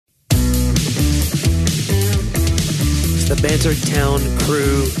Banter Town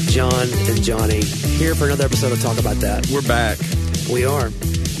crew, John and Johnny, here for another episode of Talk About That. We're back. We are.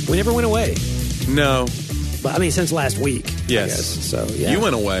 We never went away. No. But, I mean, since last week. Yes. I guess. So, yeah. You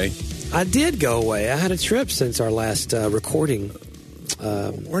went away. I did go away. I had a trip since our last recording.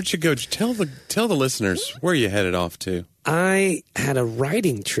 Where'd you go? Tell the listeners where you headed off to. I had a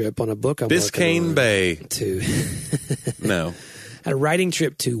writing trip on a book I'm working on. Biscayne Bay. No. Had a writing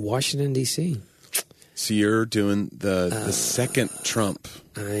trip to Washington, D.C. So you're doing the second Trump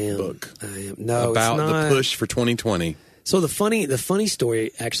book. I am. No, about it's not. the push for 2020. So the funny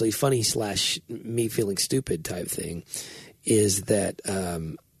story, actually funny / me feeling stupid type thing, is that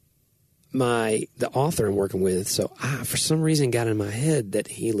the author I'm working with, so I, for some reason, got in my head that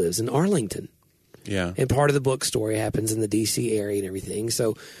he lives in Arlington. Yeah. And part of the book story happens in the D.C. area and everything.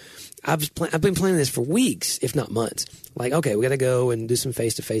 So I've been planning this for weeks, if not months. Like, okay, we got to go and do some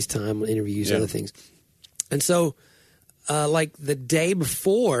face-to-face time, interviews, other things. And so, like the day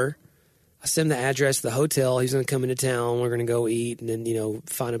before, I sent him the address of the hotel. He's going to come into town. We're going to go eat and then,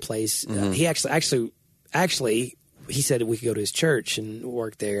 find a place. He actually, he said we could go to his church and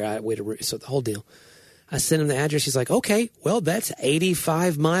work there. So the whole deal. I sent him the address. He's like, okay, well, that's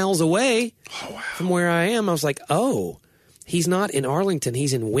 85 miles away from where I am. I was like, oh, he's not in Arlington.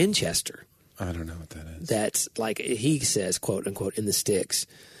 He's in Winchester. I don't know what that is. That's like he says, quote unquote, in the sticks.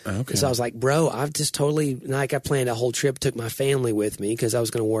 Okay. So I was like, bro, I've just totally, like I planned a whole trip, took my family with me because I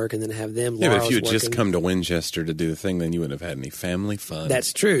was going to work and then have them. Yeah, but if you had just come to Winchester to do the thing, then you wouldn't have had any family fun.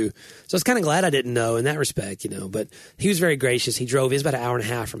 That's true. So I was kind of glad I didn't know in that respect, But he was very gracious. He drove, it was about an hour and a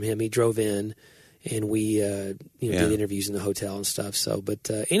half from him. He drove in and we, did interviews in the hotel and stuff. So, but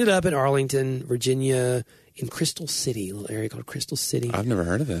ended up in Arlington, Virginia, in Crystal City, a little area called Crystal City. I've never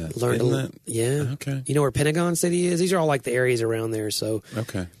heard of that. Yeah. Okay. You know where Pentagon City is? These are all like the areas around there. So,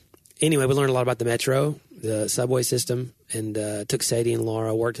 okay. Anyway, we learned a lot about the metro, the subway system, and took Sadie and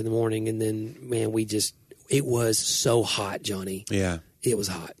Laura, worked in the morning, and then, man, it was so hot, Johnny. Yeah. It was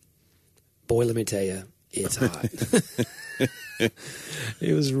hot. Boy, let me tell you, it's hot.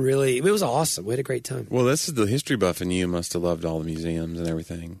 It was awesome. We had a great time. Well, this is the history buff, and you must have loved all the museums and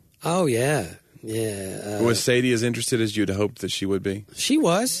everything. Oh, yeah. Yeah. Was Sadie as interested as you'd hoped that she would be? She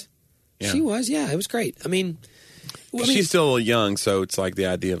was. Yeah. She was, yeah. It was great. I mean, she's still a little young, so it's like the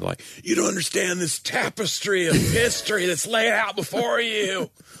idea of like, you don't understand this tapestry of history that's laid out before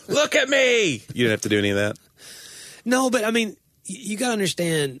you. Look at me. You didn't have to do any of that? No, but I mean, you got to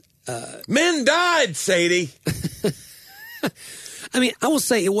understand. Men died, Sadie. I mean, I will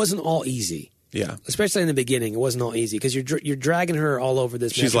say it wasn't all easy. Yeah. Especially in the beginning, it wasn't all easy because you're dragging her all over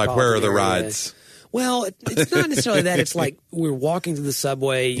this. She's like, where are the rides? Well, it's not necessarily that. It's like we're walking through the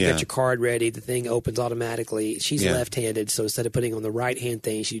subway. You got your card ready. The thing opens automatically. She's left-handed, so instead of putting on the right-hand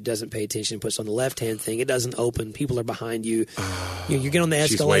thing, she doesn't pay attention. Puts on the left-hand thing. It doesn't open. People are behind you. You get on the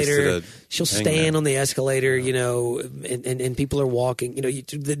escalator. She'll stand on the escalator, and people are walking.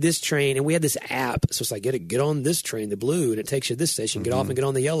 This train, and we had this app, so it's like get on this train, the blue, and it takes you to this station. Get off and get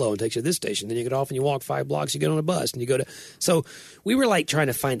on the yellow, and takes you to this station. Then you get off and you walk 5 blocks. You get on a bus, and you go to. So we were like trying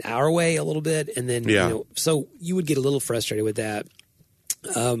to find our way a little bit, and then. So you would get a little frustrated with that.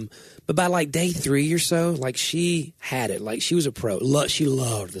 But by like day 3 or so, like she had it. Like she was a pro. She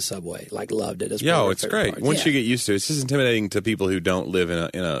loved the subway. Like loved it. It's great. Once you get used to it, it's just intimidating to people who don't live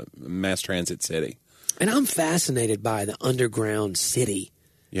in a mass transit city. And I'm fascinated by the underground city.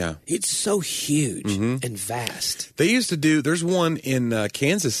 Yeah. It's so huge and vast. They used to do, there's one in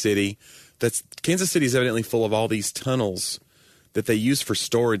Kansas City Kansas City is evidently full of all these tunnels that they use for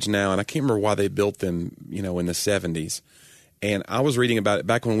storage now, and I can't remember why they built them, in the 70s. And I was reading about it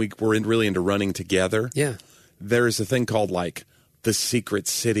back when we were really into running together. Yeah. There's a thing called, like, the Secret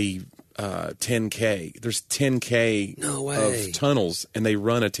City 10K. There's 10K of tunnels, and they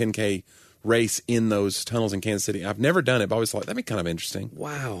run a 10K race in those tunnels in Kansas City. I've never done it, but I always thought, that'd be kind of interesting.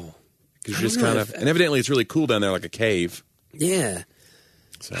 Wow. Because you're just kind of, and evidently it's really cool down there, like a cave. Yeah.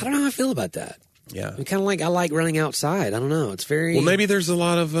 So. I don't know how I feel about that. Yeah. I'm kind of like, I like running outside. I don't know. It's very... Well, maybe there's a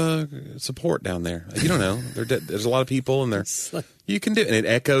lot of support down there. You don't know. There's a lot of people, and you can do it. And it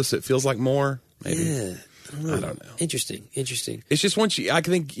echoes, so it feels like more. Maybe. Yeah. I don't know. Interesting. It's just once I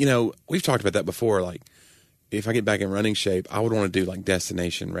think, we've talked about that before. Like, if I get back in running shape, I would want to do, like,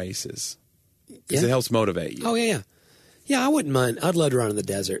 destination races. Because it helps motivate you. Oh, yeah. Yeah, I wouldn't mind. I'd love to run in the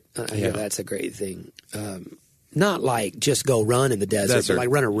desert. I hear that's a great thing. Not like just go run in the desert, but like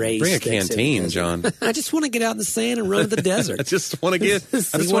run a race. Bring a canteen, John. I just want to get out in the sand and run in the desert. I just want to get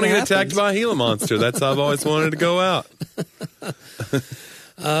attacked by a Gila monster. That's how I've always wanted to go out.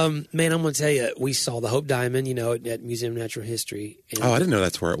 Man, I'm going to tell you, we saw the Hope Diamond, at Museum of Natural History. And, I didn't know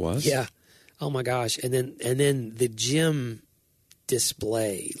that's where it was. Yeah. Oh my gosh! And then the gym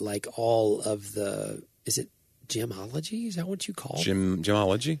display, like all of the, is it gemology? Is that what you call it?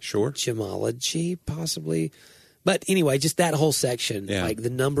 Gemology? Sure. Gemology, possibly. But anyway, just that whole section, like the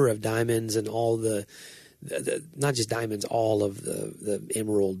number of diamonds and all the not just diamonds, all of the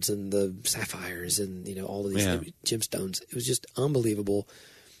emeralds and the sapphires and, you know, all of these gemstones. It was just unbelievable.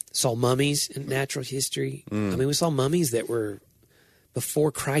 Saw mummies in natural history. I mean, we saw mummies that were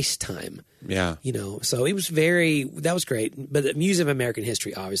before Christ's time. Yeah. You know, so it was that was great. But the Museum of American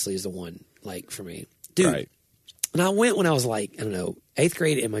History obviously is the one, like, for me. Dude. Right. And I went when I was like, I don't know, 8th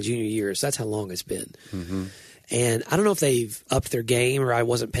grade in my junior year. So that's how long it's been. Mm-hmm. And I don't know if they've upped their game or I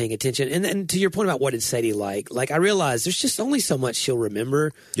wasn't paying attention. And then to your point about what did Sadie like I realized there's just only so much she'll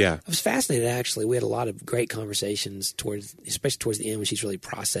remember. Yeah. I was fascinated, actually. We had a lot of great conversations especially towards the end when she's really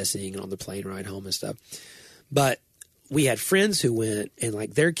processing and on the plane ride home and stuff. But we had friends who went and,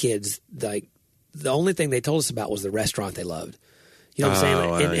 like, their kids, like, the only thing they told us about was the restaurant they loved. You know what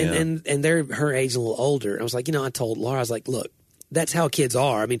I'm saying? And they're her age and a little older. And I was like, I told Laura, I was like, look, that's how kids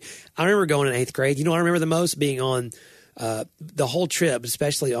are. I mean, I remember going in 8th grade. You know what I remember the most? Being on the whole trip,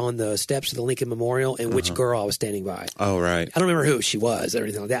 especially on the steps of the Lincoln Memorial, and which girl I was standing by. Oh, right. I don't remember who she was or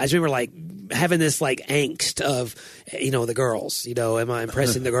anything like that. I just remember, like, having this, like, angst of, you know, the girls. You know, am I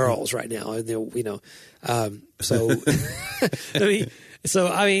impressing the girls right now? You know, so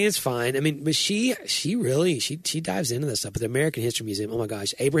I mean, it's fine. I mean, but she really dives into this stuff. But the American History Museum, oh my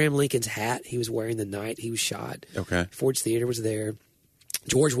gosh, Abraham Lincoln's hat he was wearing the night he was shot. Okay, Ford's Theater was there.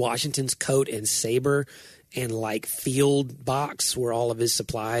 George Washington's coat and saber and, like, field box where all of his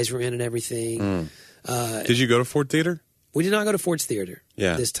supplies were in and everything. Did you go to Ford Theater? We did not go to Ford's Theater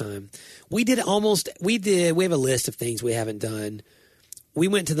this time. We have a list of things we haven't done. We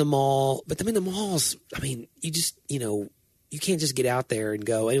went to the mall, but I mean, the malls, I mean, you just, you know, you can't just get out there and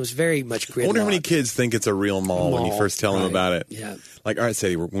go. And it was very much gridlock. I wonder how many kids think it's a real mall when you first tell them about it. Yeah. Like, all right,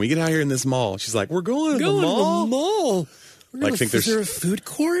 Sadie, when we get out here in this mall, she's like, we're going to the mall. Like, think is there a food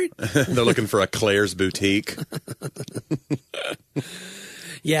court? They're looking for a Claire's boutique.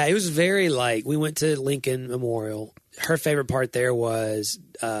 Yeah, it was very, like, we went to Lincoln Memorial. Her favorite part there was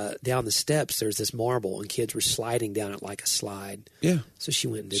down the steps, there's this marble, and kids were sliding down it like a slide. Yeah. So she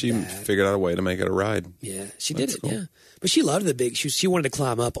went and did that. She figured out a way to make it a ride. Yeah, she did it, cool. Yeah. But she loved the big, she wanted to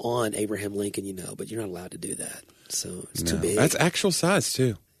climb up on Abraham Lincoln, you know, but you're not allowed to do that. So it's too big. That's actual size,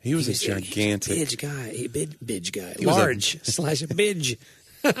 too. He was a gigantic. Bidge guy. Bidge guy. Large / bidge.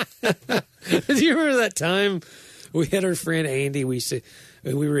 Do you remember that time we had our friend Andy? We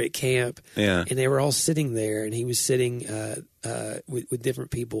were at camp, and they were all sitting there, and he was sitting with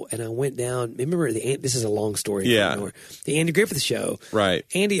different people. And I went down. Remember, this is a long story. Yeah. The Andy Griffith Show. Right.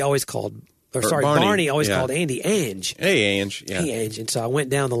 Andy always called, Barney always called Andy Ange. Hey, Ange. Yeah. Hey, Ange. And so I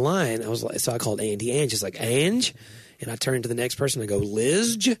went down the line. I called Andy Ange. It's like, Ange. And I turned to the next person. I go,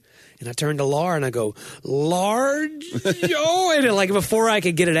 Lizge. And I turned to Laura and I go, Large. Oh, and like before I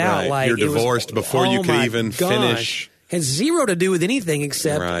could get it out, like you're divorced before you could even finish. Had zero to do with anything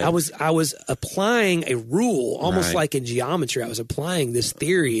except I was applying a rule, almost like in geometry. I was applying this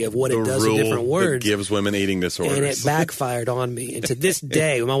theory of what it does in different words. That gives women eating disorders. And it backfired on me. And to this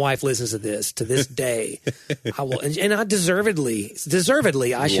day, when my wife listens to this day, I will, and I deservedly,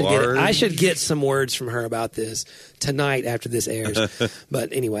 I should get some words from her about this tonight after this airs. But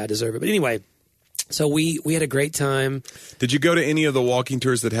anyway, I deserve it. But anyway. So we had a great time. Did you go to any of the walking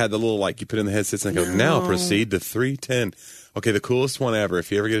tours that had the little, like, you put in the headsets and go, now proceed to 310? Okay, the coolest one ever. If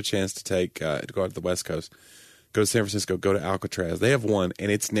you ever get a chance to go out to the West Coast, go to San Francisco, go to Alcatraz. They have one,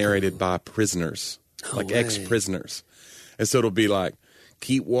 and it's narrated by prisoners, ex-prisoners. And so it'll be like,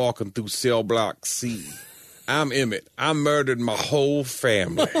 keep walking through cell block C. I'm Emmett. I murdered my whole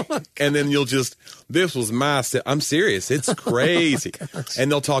family. And then this was my I'm serious. It's crazy. And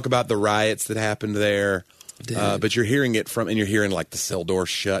they'll talk about the riots that happened there. But you're hearing it and you're hearing, like, the cell door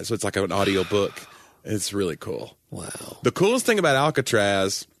shut. So it's like an audio book. It's really cool. Wow. The coolest thing about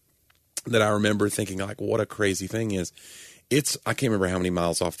Alcatraz that I remember thinking, like, what a crazy thing is, I can't remember how many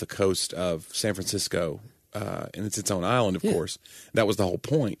miles off the coast of San Francisco. And it's its own island, of course. That was the whole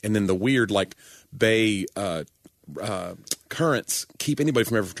point. And then the weird, like, bay currents keep anybody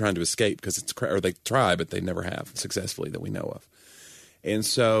from ever trying to escape because or they try, but they never have successfully that we know of. And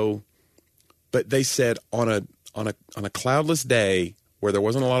so, but they said on a cloudless day where there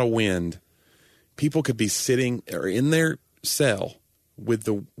wasn't a lot of wind, people could be sitting or in their cell with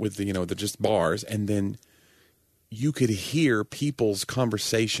the the just bars, and then you could hear people's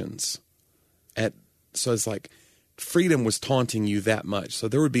conversations so it's like freedom was taunting you that much. So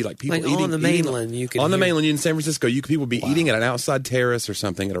there would be, like, people eating on the mainland. The mainland in San Francisco, people would be eating at an outside terrace or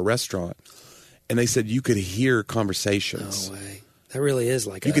something at a restaurant, and they said you could hear conversations. No way. That really is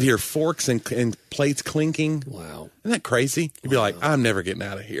like you could hear forks and plates clinking. Wow. Isn't that crazy? You'd be like, I'm never getting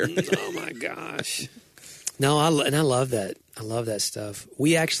out of here. Oh, my gosh. No, I love that. I love that stuff.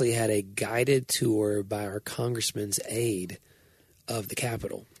 We actually had a guided tour by our congressman's aide of the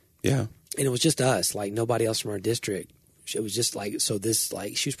Capitol. Yeah. And it was just us, like nobody else from our district. It was just like, so this,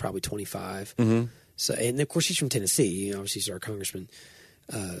 like, she was probably 25. Mm-hmm. So, and of course she's from Tennessee. You know, obviously she's our congressman's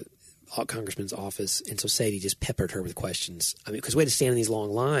office. And so Sadie just peppered her with questions. I mean, because we had to stand in these long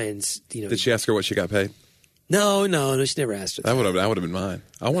lines. You know. Did she ask her what she got paid? No, she never asked her. That would have been mine.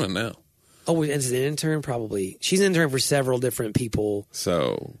 I want to know. Oh, as an intern, probably. She's an intern for several different people.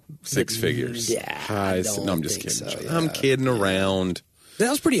 So 6 figures. Yeah. High. No, I'm just kidding. So, yeah. I'm kidding around. That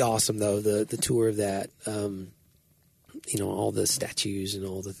was pretty awesome, though, the tour of that. You know, all the statues and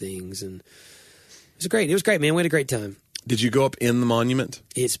all the things. And it was great. It was great, man. We had a great time. Did you go up in the monument?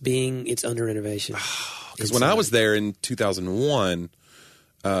 It's under renovation. Because when I was there in 2001,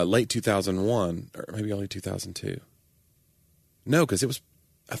 late 2001, or maybe only 2002. No, because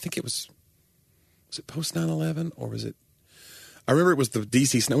I think it was it post 9/11 or was it? I remember it was the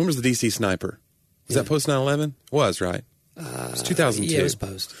DC. When was the DC sniper? Was that post 9/11? It was, right? It was 2002. Yeah, it was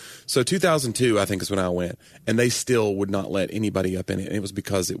post. So 2002, I think, is when I went, and they still would not let anybody up in it. And it was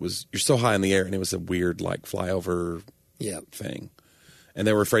because you're so high in the air, and it was a weird like flyover thing, and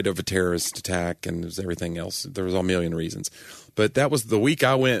they were afraid of a terrorist attack, and there was everything else. There was a million reasons, but that was the week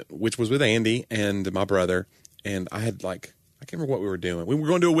I went, which was with Andy and my brother, and I had I can't remember what we were doing. We were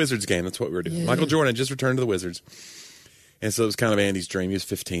going to a Wizards game. That's what we were doing. Yeah. Michael Jordan had just returned to the Wizards. And so it was kind of Andy's dream. He was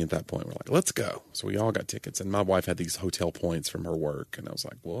 15 at that point. We're like, let's go. So we all got tickets. And my wife had these hotel points from her work. And I was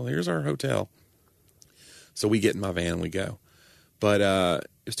like, well, here's our hotel. So we get in my van and we go. But it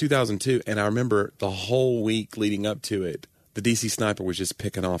was 2002. And I remember the whole week leading up to it, the DC sniper was just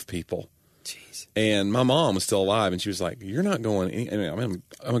picking off people. Jeez. And my mom was still alive. And she was like, you're not going.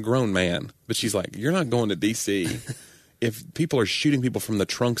 I'm a grown man. But she's like, you're not going to DC. If people are shooting people from the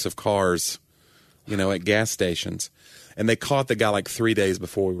trunks of cars, you know, at gas stations. And they caught the guy like 3 days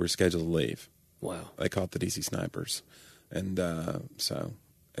before we were scheduled to leave. Wow. They caught the DC snipers. And and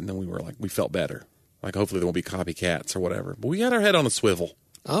then we were like, we felt better. Like, hopefully there won't be copycats or whatever. But we had our head on a swivel.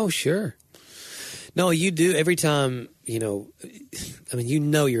 Oh, sure. No, you do. Every time, you know, I mean, you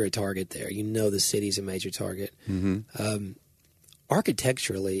know you're a target there. You know the city's a major target. Mm-hmm.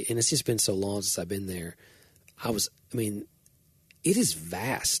 Architecturally, and it's just been so long since I've been there, it is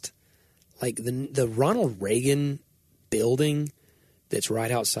vast. Like the Ronald Reagan building that's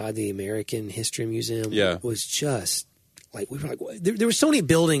right outside the American History Museum was just like, we were like, there were so many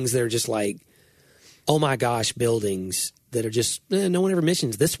buildings that are just like, oh my gosh, buildings that are just, no one ever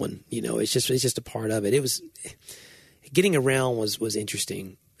mentions this one. You know, it's just a part of it. It was, getting around was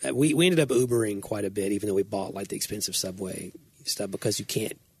interesting. We ended up Ubering quite a bit, even though we bought like the expensive subway stuff, because you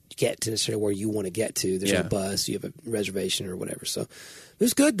can't get to necessarily where you want to get to. There's no bus, you have a reservation or whatever. So it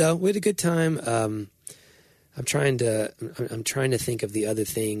was good though. We had a good time. I'm trying to think of the other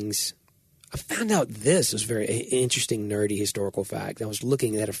things. I found out this was very interesting, nerdy historical fact. I was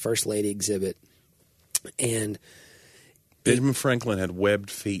looking at a First Lady exhibit, and Benjamin Franklin had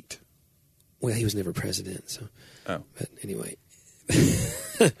webbed feet. Well, he was never president, so. Oh, but anyway.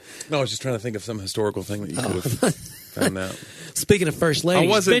 No, I was just trying to think of some historical thing that you could have found out. Speaking of First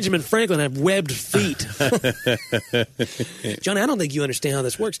Ladies, Benjamin Franklin had webbed feet. Johnny, I don't think you understand how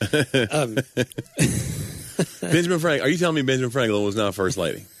this works. Benjamin Franklin. Are you telling me Benjamin Franklin was not First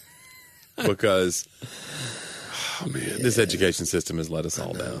Lady? Because, this education system has let us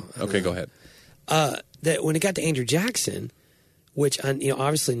all down. Okay, go ahead. That when it got to Andrew Jackson, which I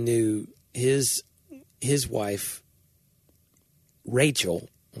obviously knew his wife, Rachel,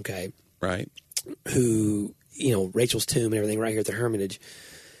 okay, right, who Rachel's tomb and everything right here at the Hermitage,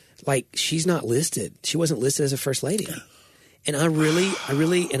 like she's not listed. She wasn't listed as a First Lady. And I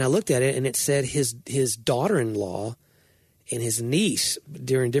really, and I looked at it, and it said his daughter-in-law and his niece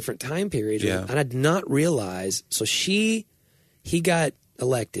during different time periods. Yeah. And I did not realize. So he got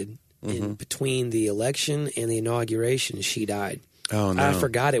elected in between the election and the inauguration. She died. Oh no! I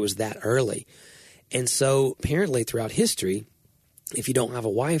forgot it was that early. And so apparently, throughout history, if you don't have a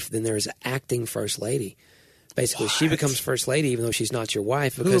wife, then there's an acting First Lady. Basically, she becomes First Lady even though she's not your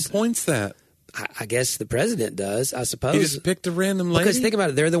wife. Who appoints that? I guess the president does, I suppose. He just picked a random lady? Because think about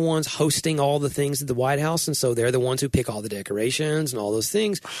it, they're the ones hosting all the things at the White House, and so they're the ones who pick all the decorations and all those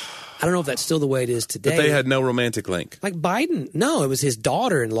things. I don't know if that's still the way it is today. But they had no romantic link. Like Biden, no, it was his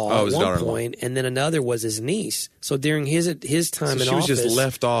daughter-in-law at one point, and then another was his niece. So during his time in office... she was just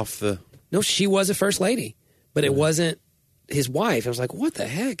left off the... No, she was a First Lady, but it wasn't... his wife. I was like, what the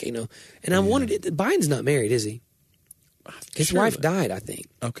heck, And I wanted Biden's not married, is he? His wife died, I think.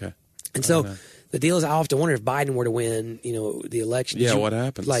 Okay. And so the deal is, I often wonder if Biden were to win, the election. What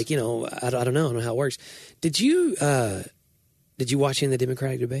happens? I don't know. I don't know how it works. Did you watch any of the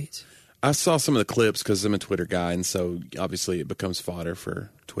Democratic debates? I saw some of the clips because I'm a Twitter guy, and so obviously it becomes fodder for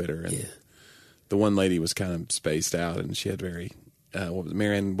Twitter. And the one lady was kind of spaced out, and she had very. What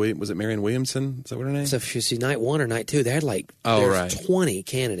was it, Marianne Williamson? Is that what her name? So if you see night 1 or night 2, they had 20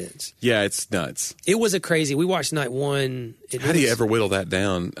 candidates. Yeah, it's nuts. It was a crazy. We watched night 1. How do you ever whittle that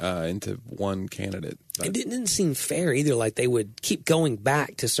down into one candidate? It didn't seem fair either. Like they would keep going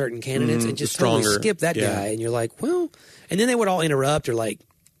back to certain candidates and just totally skip that guy. And you're like, well, and then they would all interrupt or like,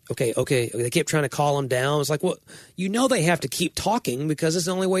 okay. They kept trying to call him down. It's like, well, they have to keep talking because it's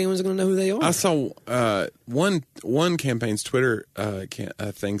the only way anyone's going to know who they are. I saw one campaign's Twitter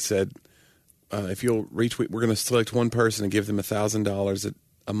thing said, if you'll retweet, we're going to select one person and give them $1,000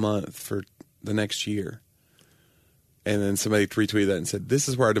 a month for the next year. And then somebody retweeted that and said, this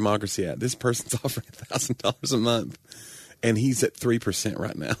is where our democracy at. This person's offering $1,000 a month, and he's at 3%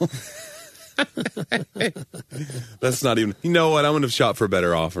 right now. That's not even. You know what? I'm going to shop for a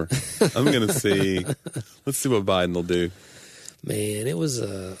better offer. I'm going to see. Let's see what Biden will do. Man, it was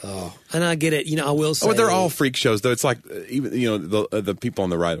and I get it. I will say. Oh, they're all freak shows, though. It's like even the people on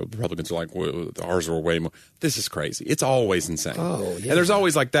the right, the Republicans are like, well, ours were way more. This is crazy. It's always insane. Oh, yeah. And there's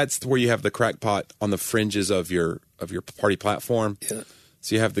always that's where you have the crackpot on the fringes of your party platform. Yeah.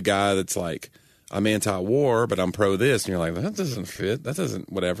 So you have the guy that's like, I'm anti-war, but I'm pro this, and you're like, that doesn't fit. That doesn't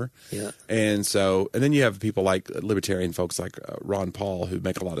whatever. Yeah. And then you have people like libertarian folks like Ron Paul who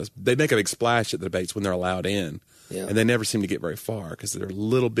make a big splash at the debates when they're allowed in, and they never seem to get very far because they're a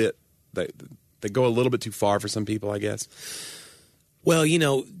little bit they go a little bit too far for some people, I guess. Well,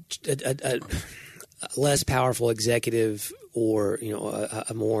 a less powerful executive or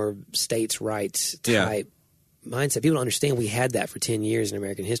a more states' rights type. Mindset. People don't understand we had that for 10 years in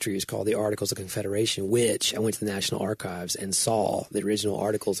American history. It was called the Articles of Confederation, which I went to the National Archives and saw the original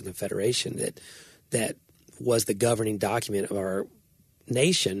Articles of Confederation that was the governing document of our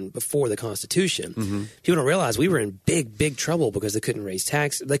nation before the Constitution. Mm-hmm. People don't realize we were in big, big trouble because they couldn't raise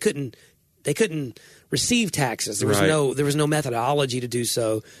taxes. They couldn't receive taxes. There was no methodology to do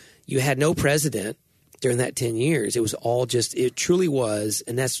so. You had no president during that 10 years. It was all it truly was,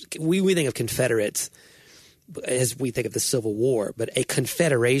 and that's we think of Confederates as we think of the Civil War, but a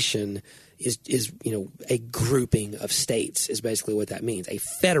confederation is a grouping of states is basically what that means. A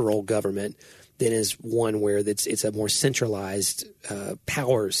federal government then is one where it's a more centralized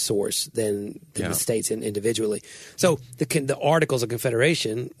power source than the states individually. So the Articles of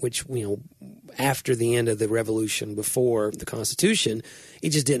Confederation, which after the end of the Revolution, before the Constitution, it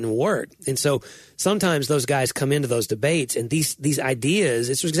just didn't work. And so sometimes those guys come into those debates, and these ideas.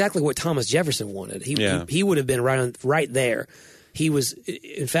 It's exactly what Thomas Jefferson wanted. He would have been right there. He was,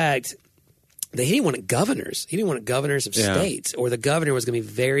 in fact. He didn't want governors. He didn't want governors of states, or the governor was going to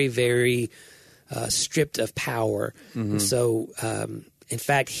be very, very stripped of power. Mm-hmm. And so, in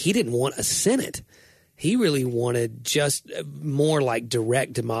fact, he didn't want a Senate. He really wanted just more like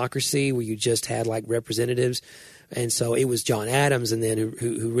direct democracy, where you just had like representatives. And so it was John Adams, and then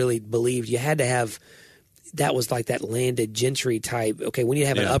who really believed you had to have. That was like that landed gentry type. Okay, we need to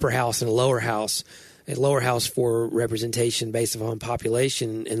have an upper house and a lower house. A lower house for representation based upon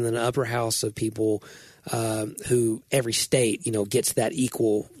population, and then an upper house of people who every state, gets that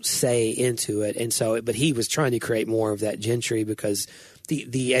equal say into it. And so, but he was trying to create more of that gentry because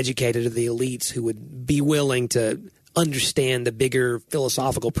the educated or the elites who would be willing to understand the bigger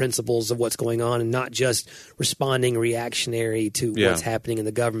philosophical principles of what's going on and not just responding reactionary to what's happening in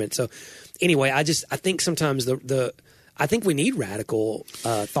the government. So anyway, I think sometimes I think we need radical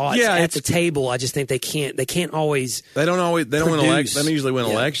thoughts at the table. I just think they can't always. They don't usually win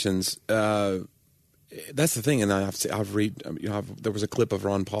elections. That's the thing. And I've read. There was a clip of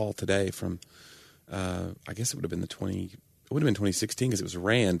Ron Paul today from. I guess it would have been 2016 because it was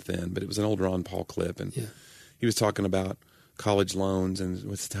Rand then, but it was an old Ron Paul clip, and he was talking about college loans and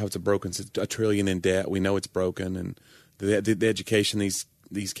how it's broken. It's $1 trillion in debt. We know it's broken, and the education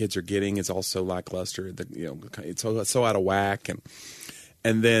these kids are getting is also lackluster. It's so out of whack,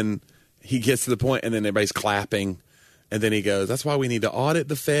 and then he gets to the point, and then everybody's clapping, and then he goes, "That's why we need to audit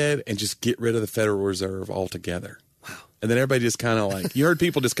the Fed and just get rid of the Federal Reserve altogether." Wow! And then everybody just kind of like you heard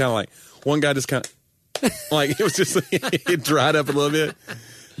people just kind of like one guy just kind of like it was just it dried up a little bit.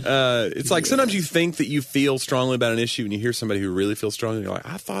 It's like sometimes you think that you feel strongly about an issue, and you hear somebody who really feels strongly, and you're like,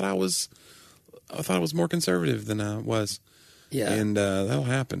 I thought I was more conservative than I was. Yeah, and that'll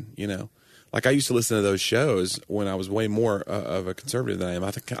happen. like I used to listen to those shows when I was way more of a conservative than I am.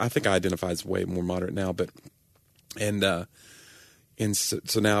 I think I identify as way more moderate now, but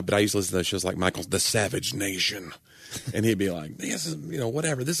so now, but I used to listen to those shows like Michael's The Savage Nation, and he'd be like, "This is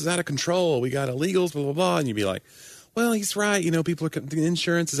whatever. This is out of control. We got illegals, blah blah blah," and you'd be like, "Well, he's right. People are the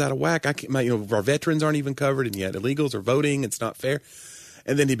insurance is out of whack. I can't. Our veterans aren't even covered, and yet illegals are voting. It's not fair."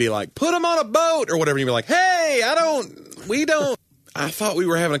 And then he'd be like, "Put them on a boat or whatever." And you'd be like, "Hey, we don't. I thought we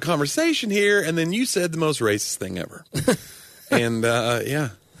were having a conversation here, and then you said the most racist thing ever." And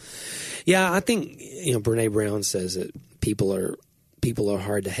yeah, I think Brene Brown says that people are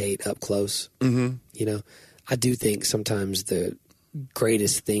hard to hate up close. Mm-hmm. I do think sometimes the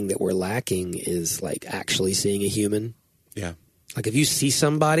greatest thing that we're lacking is like actually seeing a human. Yeah, like if you see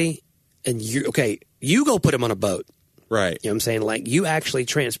somebody and you go put them on a boat. Right. You know what I'm saying? Like you actually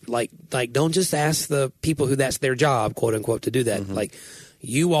like don't just ask the people who that's their job, quote unquote, to do that. Mm-hmm. Like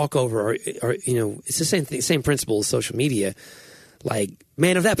you walk over or it's the same principle as social media. Like,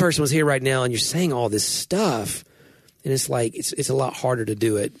 man, if that person was here right now and you're saying all this stuff, and it's like it's a lot harder to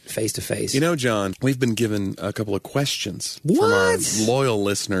do it face to face. John, we've been given a couple of questions from our loyal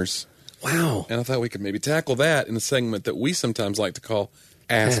listeners. Wow. And I thought we could maybe tackle that in a segment that we sometimes like to call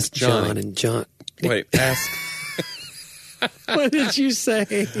Ask Johnny. John and John. Wait, Ask... What did you say?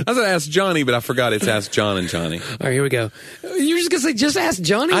 I was going to ask Johnny, but I forgot it's Ask John and Johnny. All right, here we go. You're just going to say, just ask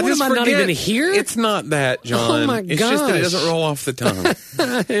Johnny? What, am I not even here? It's not that, John. Oh, my gosh. It's just that it doesn't roll off the tongue.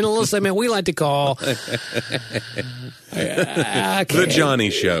 In a little segment we like to call... The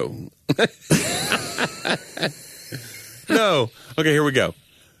Johnny Show. No. Okay, here we go.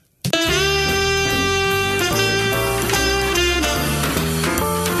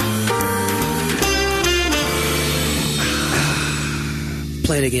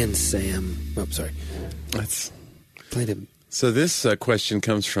 Play it again, Sam. Oh, sorry. Play it. So this question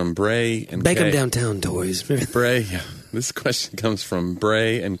comes from Bray and Bake Kay. them downtown, toys. Bray, yeah. This question comes from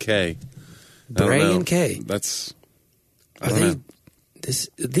Bray and Kay. Bray and Kay. That's...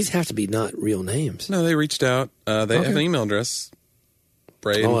 These have to be not real names. No, they reached out. They have an email address.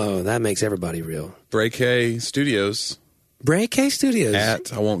 Bray. Oh, that makes everybody real. Bray K Studios. Bray K Studios.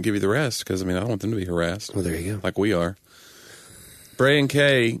 I won't give you the rest because, I don't want them to be harassed. Well, there you go. Like we are. Bray and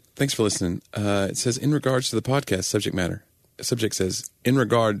Kay, thanks for listening. It says, in regards to the podcast subject matter. The subject says, in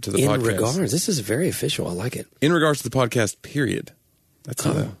regard to the podcast. In regards. This is very official. I like it. In regards to the podcast, period. That's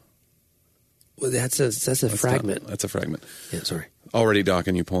not a... Well, that's a fragment. That's a fragment. Yeah, sorry. Already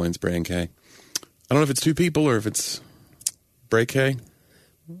docking you points, Bray and Kay. I don't know if it's two people or if it's Bray Kay.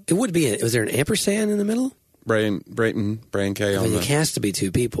 It would be. Was there an ampersand in the middle? Bray and Kay on it has to be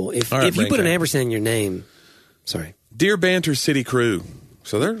two people. If you put an ampersand in your name... Sorry. Dear Banter City Crew.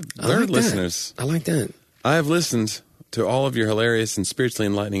 So they're listeners. I like that. I have listened to all of your hilarious and spiritually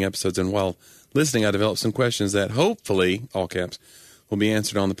enlightening episodes, and while listening, I developed some questions that hopefully, all caps, will be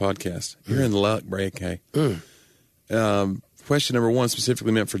answered on the podcast. You're in luck, Bray K. Question number 1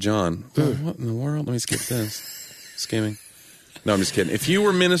 specifically meant for John. Oh, what in the world? Let me skip this. Skimming. No, I'm just kidding. If you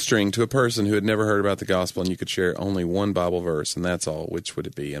were ministering to a person who had never heard about the gospel and you could share only one Bible verse, and that's all, which would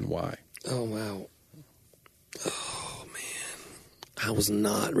it be and why? Oh, wow. Oh, man. I was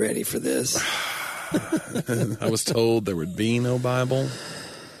not ready for this. I was told there would be no Bible.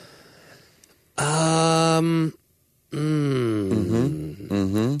 You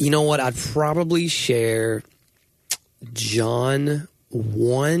know what? I'd probably share John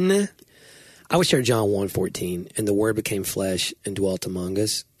 1. I would share John 1:14. And the Word became flesh and dwelt among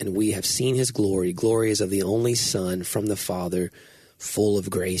us, and we have seen his glory. Glory is of the only Son from the Father, full of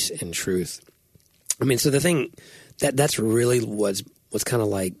grace and truth. So the thing that's really what's kind of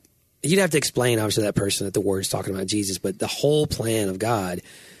like, you'd have to explain obviously to that person that the Word's talking about Jesus, but the whole plan of God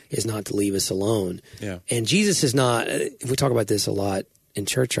is not to leave us alone. Yeah. And Jesus is not, we talk about this a lot in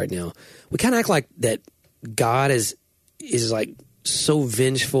church right now, we kind of act like that God is like so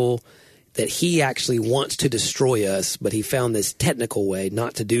vengeful that he actually wants to destroy us, but he found this technical way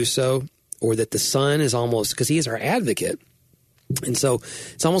not to do so, or that the Son is almost, because he is our advocate. And so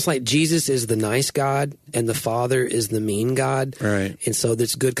it's almost like Jesus is the nice God and the Father is the mean God. Right. And so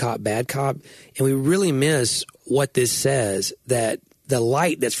there's good cop, bad cop. And we really miss what this says, that the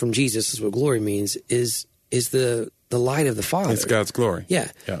light that's from Jesus, is what glory means, is the light of the Father. It's God's glory. Yeah.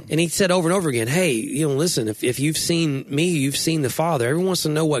 And he said over and over again, hey, listen, if you've seen me, you've seen the Father. Everyone wants to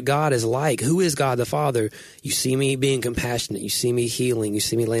know what God is like. Who is God the Father? You see me being compassionate. You see me healing. You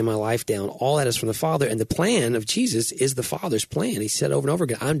see me laying my life down. All that is from the Father. And the plan of Jesus is the Father's plan. He said over and over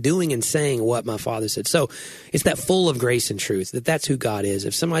again, I'm doing and saying what my Father said. So it's that full of grace and truth, that's who God is.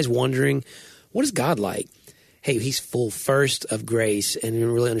 If somebody's wondering, what is God like? hey, he's full first of grace, and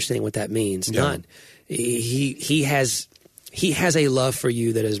really understanding what that means. Yeah. Not he has a love for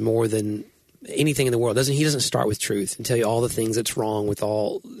you that is more than anything in the world. He doesn't start with truth and tell you all the things that's wrong with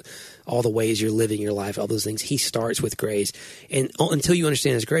all the ways you're living your life, all those things. He starts with grace, and until you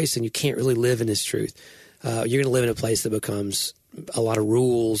understand His grace, then you can't really live in His truth. You're going to live in a place that becomes a lot of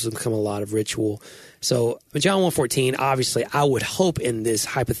rules and become a lot of ritual. So John 1:14, obviously, I would hope in this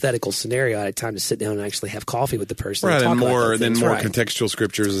hypothetical scenario I had time to sit down and actually have coffee with the person. Right, and more right. contextual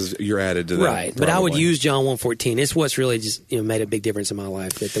scriptures you're added to that. Right, but I would use John 1:14. It's what's really just made a big difference in my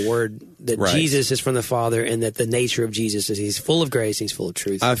life, that the word, that right. Jesus is from the Father, and that the nature of Jesus is He's full of grace, He's full of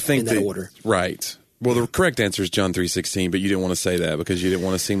truth. I think in that order. Right. Well, the correct answer is John 3:16, but you didn't want to say that because you didn't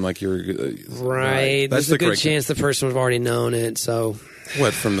want to seem like you're right. There's a good chance the person would have already known it. So,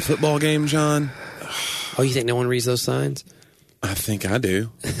 what, from the football game, John? Oh, you think no one reads those signs? I think I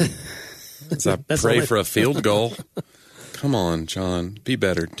do. As I pray for a field goal. Come on, John. Be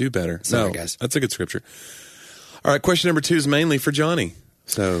better. Do better. Sorry, guys. That's a good scripture. All right, question number 2 is mainly for Johnny.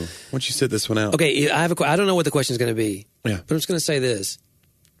 So, why don't you sit this one out? Okay, I don't know what the question is going to be. Yeah. But I'm just going to say this.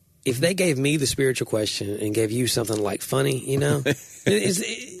 If they gave me the spiritual question and gave you something like funny, and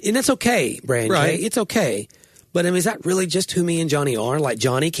that's okay, Brandon. Right. It's okay. But is that really just who me and Johnny are? Like,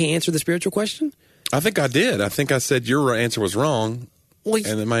 Johnny can't answer the spiritual question? I think I did. I think I said your answer was wrong, well,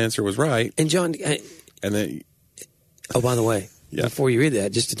 and then my answer was right. And John, and then, oh, by the way, before you read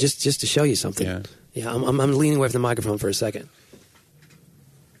that, just to show you something. Yeah. I'm leaning away from the microphone for a second.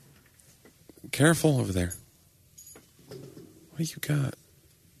 Careful over there. What do you got?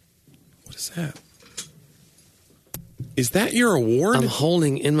 What is that? Is that your award? I'm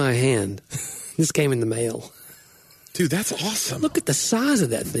holding in my hand. This came in the mail. Dude, that's awesome. Look at the size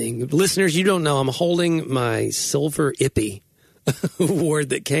of that thing. Listeners, you don't know, I'm holding my silver Ippy award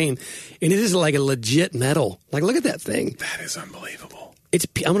that came, and it is like a legit medal. Like, look at that thing. That is unbelievable.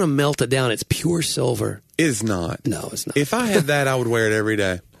 I'm going to melt it down. It's pure silver. It is not. No, it's not. If I had that, I would wear it every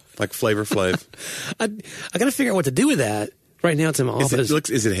day, like Flavor Flav. I got to figure out what to do with that. Right now, it's in my office.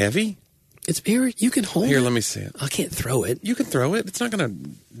 Is it heavy? It's here. You can hold it. Here, let me see it. I can't throw it. You can throw it. It's not going to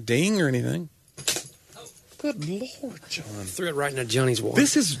ding or anything. Good Lord, John. I threw it right into Johnny's wall.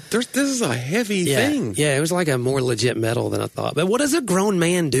 This is a heavy thing. Yeah, it was like a more legit medal than I thought. But what does a grown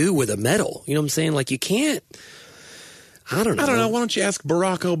man do with a medal? You know what I'm saying? Like, you can't. I don't know. Why don't you ask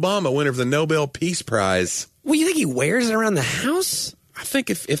Barack Obama, winner of the Nobel Peace Prize? Well, you think he wears it around the house? I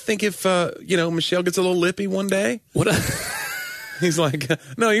think if Michelle gets a little lippy one day, he's like,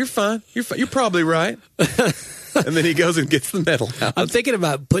 "No, you're fine. You're probably right." And then he goes and gets the medal out. I'm thinking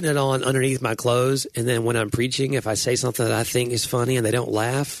about putting it on underneath my clothes, and then when I'm preaching, if I say something that I think is funny and they don't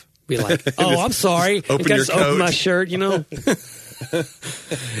laugh, be like, "Oh, I'm sorry." Open your coat. Open my shirt,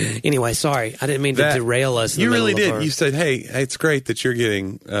 Anyway, sorry, I didn't mean to derail us. You really did. You said, "Hey, it's great that you're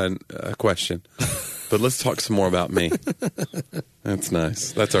getting a question, but let's talk some more about me." That's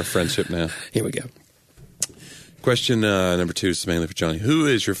nice. That's our friendship now. Here we go. Question number 2 is mainly for Johnny. Who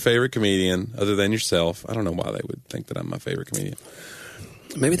is your favorite comedian other than yourself? I don't know why they would think that I'm my favorite comedian.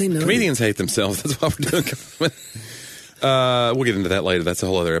 Maybe they know. Comedians hate themselves. That's why we're doing. We'll get into that later. That's a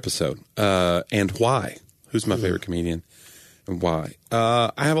whole other episode. And why? Who's my favorite comedian? And why?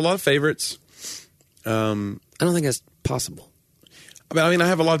 I have a lot of favorites. I don't think that's possible. I mean, I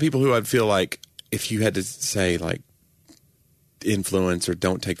have a lot of people who I'd feel like if you had to say, like, influence or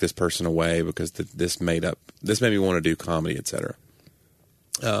don't take this person away because this made me want to do comedy, etc.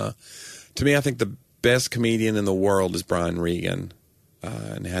 To me, I think the best comedian in the world is Brian Regan,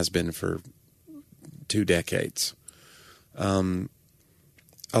 and has been for 2 decades. A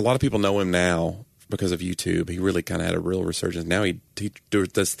lot of people know him now because of YouTube. He really kind of had a real resurgence. Now he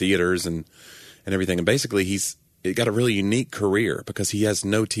does theaters and everything, and basically he's got a really unique career because he has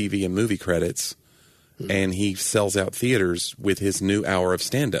no TV and movie credits. And he sells out theaters with his new hour of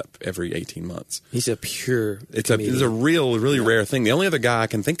stand-up every 18 months. He's a pure It's a really rare thing. The only other guy I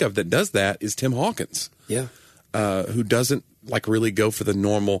can think of that does that is Tim Hawkins. Yeah. Who doesn't like really go for the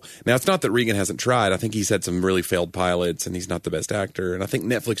normal. Now, it's not that Regan hasn't tried. I think he's had some really failed pilots, and he's not the best actor. And I think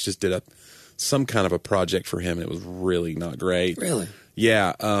Netflix just did some kind of a project for him, and it was really not great. Really?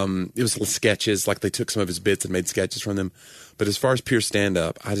 Yeah. It was little sketches. Like, they took some of his bits and made sketches from them. But as far as pure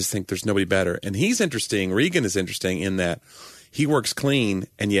stand-up, I just think there's nobody better. And he's interesting. Regan is interesting in that he works clean,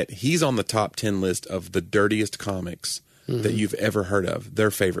 and yet he's on the top 10 list of the dirtiest comics that you've ever heard of,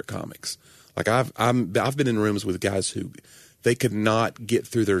 their favorite comics. Like, I've been in rooms with guys who they could not get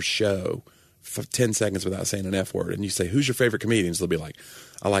through their show for 10 seconds without saying an F word. And you say, "Who's your favorite comedians?" They'll be like,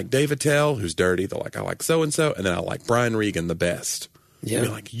 "I like Dave Attell, who's dirty." They're like, "I like so-and-so." And then I like Brian Regan the best. Yeah. You'd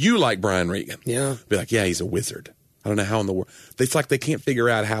be like, you like Brian Regan. Yeah. Be like, yeah, he's a wizard. I don't know how in the world. It's like they can't figure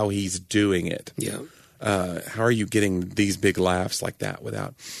out how he's doing it. Yeah. How are you getting these big laughs like that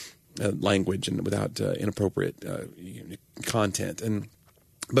without language and without inappropriate content?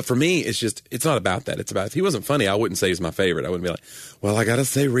 But for me, it's not about that. It's about, if he wasn't funny, I wouldn't say he's my favorite. I wouldn't be like, well, I got to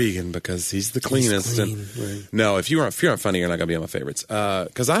say Regan because he's the cleanest. He's clean, right. No, if you aren't funny, you're not going to be on my favorites.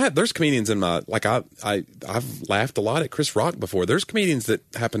 Because there's comedians in my, like I've laughed a lot at Chris Rock before. There's comedians that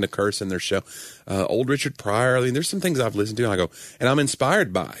happen to curse in their show. Old Richard Pryor. I mean, there's some things I've listened to and I go, and I'm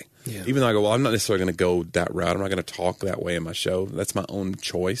inspired by. Yeah. Even though I go, well, I'm not necessarily going to go that route. I'm not going to talk that way in my show. That's my own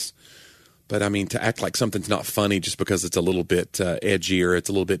choice. But I mean, to act like something's not funny just because it's a little bit edgy or it's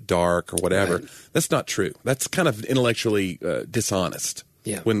a little bit dark or whatever, right. That's not true. That's kind of intellectually dishonest.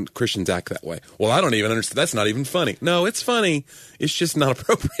 Yeah. When Christians act that way. Well, I don't even understand. That's not even funny. No, it's funny. It's just not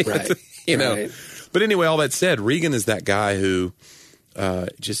appropriate. Right. You know. Right. But anyway, all that said, Regan is that guy who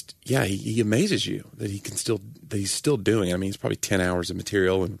he amazes you that he's still doing it. I mean, he's probably 10 hours of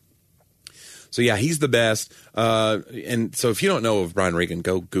material. And so, yeah, he's the best. And so if you don't know of Brian Regan,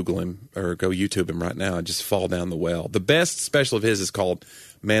 go Google him or go YouTube him right now and just fall down the well. The best special of his is called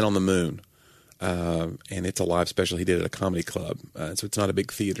Man on the Moon. And it's a live special he did at a comedy club. So it's not a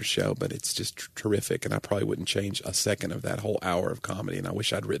big theater show, but it's just terrific. And I probably wouldn't change a second of that whole hour of comedy. And I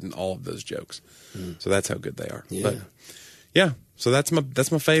wish I'd written all of those jokes. So that's how good they are. Yeah. But yeah, so that's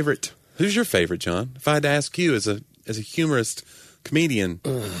my favorite. Who's your favorite, John? If I had to ask you as a humorist, comedian,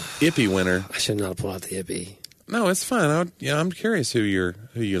 Ippy winner. I should not have pulled out the Ippy. No, it's fine. I'm curious who you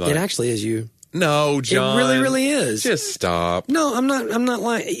like. It actually is you. No, John. It really, really is. Just stop. No, I'm not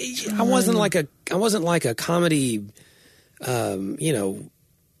like I wasn't like a comedy,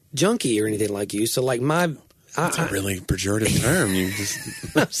 junkie or anything like you. So like that's a really pejorative term. You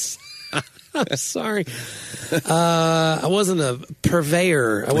just. I'm sorry. I wasn't a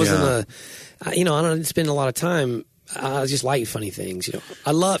purveyor. I wasn't I don't spend a lot of time. I just like funny things.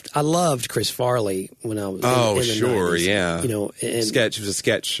 I loved Chris Farley when I was. Oh, in the sure, 90s, yeah. And, he was a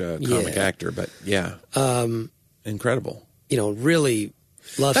sketch comic actor, but yeah, incredible. Really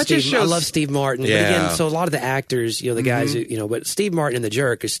love that Steve. Shows, I love Steve Martin. Yeah. But again, so a lot of the actors, the guys who, but Steve Martin in The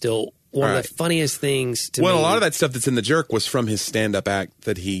Jerk is still one of the funniest things to me. Well, a lot of that stuff that's in The Jerk was from his stand-up act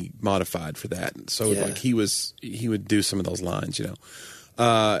that he modified for that. So like he would do some of those lines,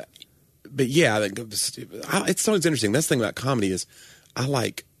 But yeah, it's always interesting. That's the thing about comedy is I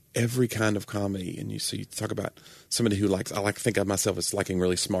like every kind of comedy. And you talk about somebody who I like to think of myself as liking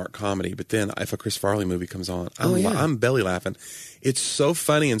really smart comedy. But then if a Chris Farley movie comes on, I'm belly laughing. It's so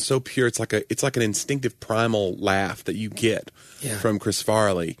funny and so pure. It's like an instinctive primal laugh that you get from Chris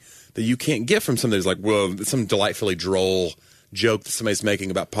Farley that you can't get from somebody who's like, whoa, some delightfully droll joke that somebody's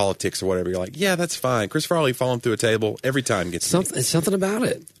making about politics or whatever. You're like, yeah, that's fine. Chris Farley falling through a table every time gets something about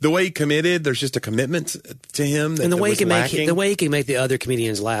it. The way he committed, there's just a commitment to him, and the way he can make the other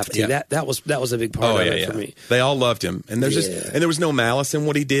comedians laugh too. Yeah. That was a big part of it for me. They all loved him, and there's there was no malice in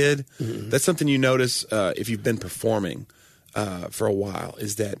what he did. Mm-hmm. That's something you notice if you've been performing for a while,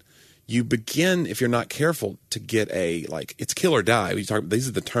 is that you begin, if you're not careful, to get it's kill or die. These are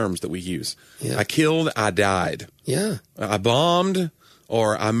the terms that we use. Yeah. I killed, I died. Yeah. I bombed,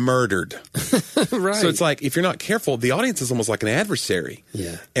 or I murdered. Right. So it's like, if you're not careful, the audience is almost like an adversary.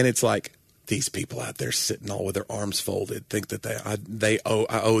 Yeah. And it's like, these people out there sitting all with their arms folded think that I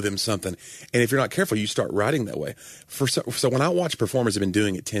owe them something. And if you're not careful, you start writing that way. So when I watch performers have been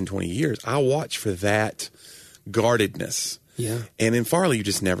doing it 10, 20 years, I watch for that guardedness. Yeah. And in Farley, you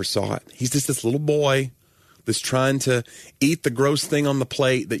just never saw it. He's just this little boy that's trying to eat the gross thing on the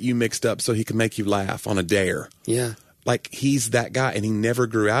plate that you mixed up so he can make you laugh on a dare. Yeah. Like, he's that guy, and he never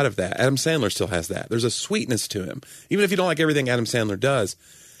grew out of that. Adam Sandler still has that. There's a sweetness to him. Even if you don't like everything Adam Sandler does,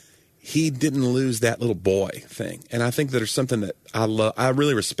 he didn't lose that little boy thing. And I think that there's something that I love. I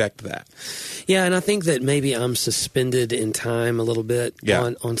really respect that. Yeah, and I think that maybe I'm suspended in time a little bit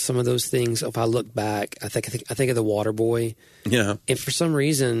on some of those things. If I look back, I think of The Waterboy. Yeah. And for some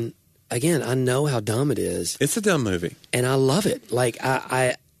reason, again, I know how dumb it is. It's a dumb movie. And I love it. Like,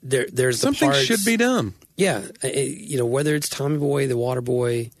 there's something the parts, should be dumb. Yeah. Whether it's Tommy Boy, The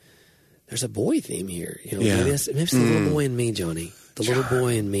Waterboy, there's a boy theme here. Maybe it's the little boy in me, Johnny. The little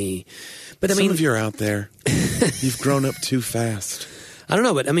boy in me. But I mean, some of you are out there. You've grown up too fast. I don't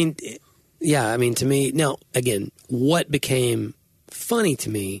know, but I mean, to me, now, again, what became funny to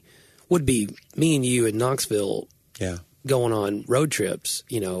me would be me and you in Knoxville going on road trips,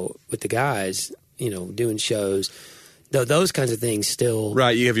 with the guys, doing shows. Those kinds of things still.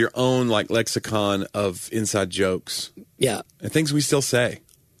 Right. You have your own lexicon of inside jokes. Yeah. And things we still say.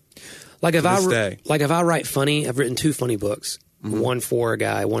 Like if I write funny, I've written 2 funny books. one for a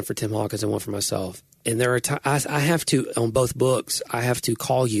guy, one for Tim Hawkins, and one for myself. And there are I have to, on both books, I have to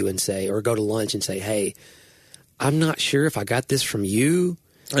call you and say, or go to lunch and say, hey, I'm not sure if I got this from you.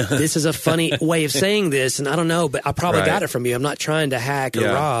 This is a funny way of saying this, and I don't know, but I probably got it from you. I'm not trying to hack or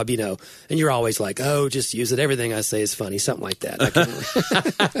rob, And you're always like, oh, just use it. Everything I say is funny, something like that.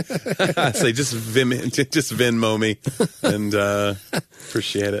 I say just Venmo me, and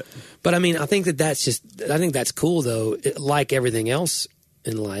appreciate it. But I mean, I think that's cool, though. Like everything else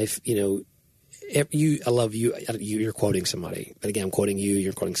in life, I love you. You're quoting somebody, but again, I'm quoting you.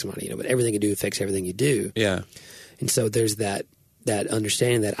 You're quoting somebody. But everything you do affects everything you do. Yeah. And so there's that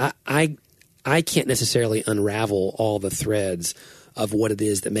understanding that I can't necessarily unravel all the threads of what it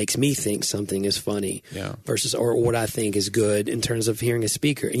is that makes me think something is funny versus or what I think is good in terms of hearing a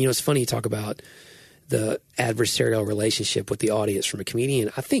speaker. And it's funny you talk about the adversarial relationship with the audience from a comedian.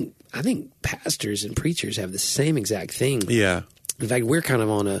 I think pastors and preachers have the same exact thing. Yeah. In fact, we're kind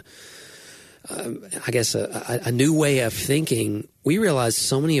of on a new way of thinking. We realize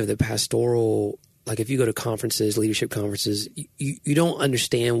so many of the pastoral, like if you go to conferences, leadership conferences, you don't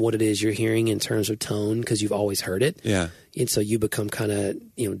understand what it is you're hearing in terms of tone because you've always heard it. Yeah. And so you become kind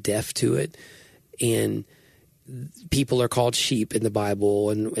of, deaf to it. And people are called sheep in the Bible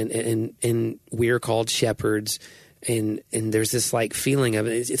and we're called shepherds. And there's this like feeling of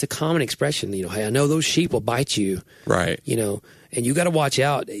it. It's a common expression, hey, I know those sheep will bite you. Right. And you got to watch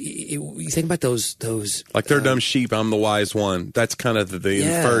out. You think about those like they're dumb sheep. I'm the wise one. That's kind of the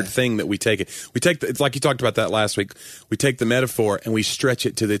inferred thing that we take it. It's like you talked about that last week. We take the metaphor and we stretch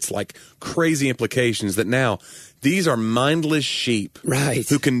it to its like crazy implications that now these are mindless sheep, right?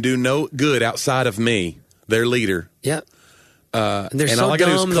 Who can do no good outside of me, their leader. Yep. And they're so all I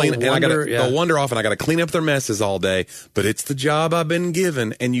gotta do is clean, they'll wander off, and I got to clean up their messes all day. But it's the job I've been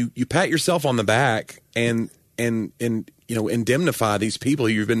given, and you pat yourself on the back and indemnify these people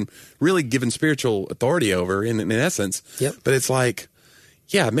you've been really given spiritual authority over in essence. Yep. But it's like,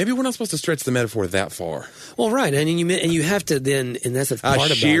 maybe we're not supposed to stretch the metaphor that far. Well, right, and you have to then, and that's a part about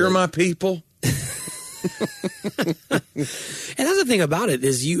it. I shear my people. And that's the thing about it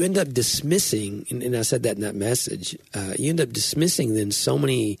is you end up dismissing, and I said that in that message, you end up dismissing then so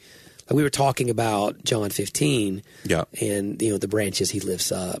many, like we were talking about John 15, and the branches he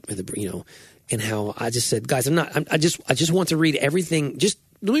lifts up, and and how I just said, guys, I just want to read everything. Just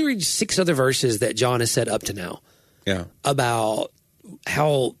let me read 6 other verses that John has said up to now, about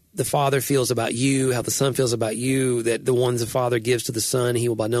how the Father feels about you, how the Son feels about you, that the ones the Father gives to the Son, he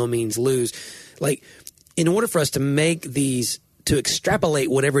will by no means lose. Like, in order for us to make these, to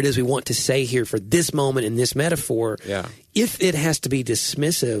extrapolate whatever it is we want to say here for this moment in this metaphor, if it has to be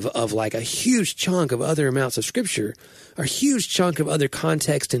dismissive of like a huge chunk of other amounts of Scripture, or a huge chunk of other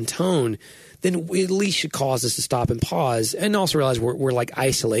context and tone, then we at least should cause us to stop and pause and also realize we're like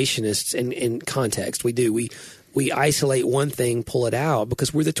isolationists in context. We isolate one thing, pull it out,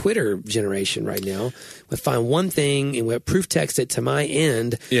 because we're the Twitter generation right now. We find one thing and we proof text it to my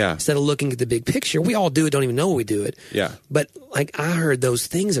end instead of looking at the big picture. We all do it, don't even know we do it. Yeah. But like I heard those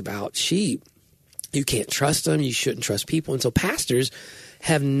things about sheep. You can't trust them. You shouldn't trust people. And so pastors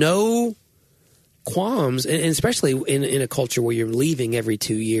have no qualms, and especially in a culture where you're leaving every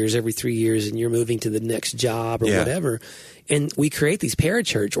 2 years, every 3 years, and you're moving to the next job or whatever. And we create these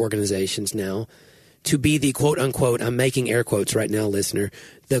parachurch organizations now to be the quote-unquote, I'm making air quotes right now, listener,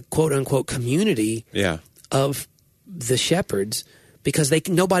 the quote-unquote community of the shepherds, because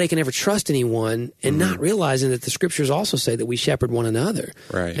nobody can ever trust anyone, and not realizing that the Scriptures also say that we shepherd one another,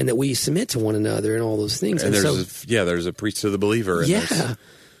 right, and that we submit to one another and all those things. And there's a priest to the believer.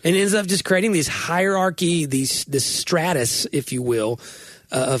 And it ends up just creating this hierarchy, this stratus, if you will,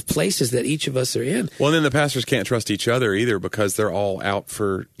 of places that each of us are in. Well, and then the pastors can't trust each other either, because they're all out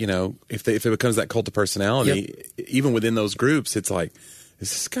for, if it becomes that cult of personality, even within those groups, it's like,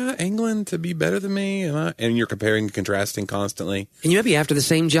 is this guy angling to be better than me? And you're comparing and contrasting constantly. And you might be after the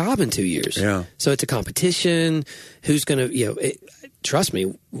same job in 2 years. Yeah. So it's a competition. Who's going to, trust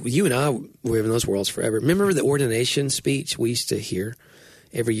me, you and I were in those worlds forever. Remember the ordination speech we used to hear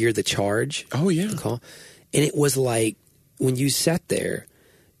every year, the charge? Oh, yeah. And it was like, when you sat there,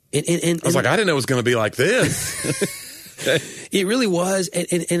 and I was like, I didn't know it was going to be like this. It really was.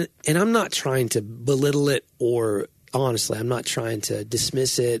 And I'm not trying to belittle it, or honestly, I'm not trying to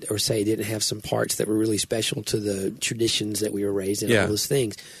dismiss it or say it didn't have some parts that were really special to the traditions that we were raised in, all those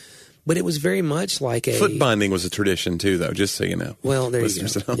things. But it was very much like foot binding was a tradition too, though, just so you know. Well, there you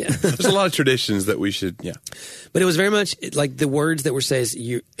go. Yeah. There's a lot of traditions that we should, But it was very much like the words that were said,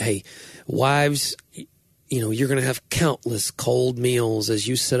 hey, wives, you're going to have countless cold meals as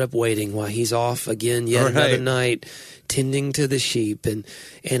you sit up waiting while he's off again yet another night tending to the sheep. And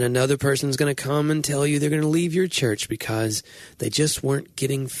another person's going to come and tell you they're going to leave your church because they just weren't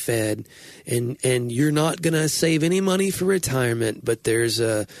getting fed. And you're not going to save any money for retirement, but there's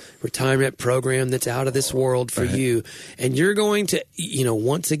a retirement program that's out of this world for you. And you're going to,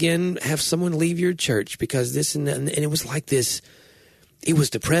 once again have someone leave your church because this and that. And it was like this. It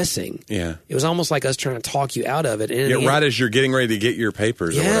was depressing. Yeah. It was almost like us trying to talk you out of it. And right as you're getting ready to get your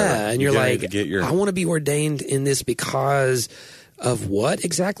papers or whatever. And you're like, I want to be ordained in this because of what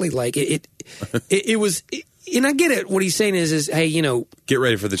exactly? Like, it was... And I get it. What he's saying is, hey, get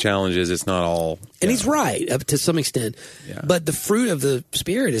ready for the challenges. It's not all. And he's right to some extent. Yeah. But the fruit of the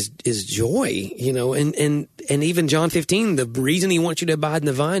Spirit is joy, and even John 15, the reason he wants you to abide in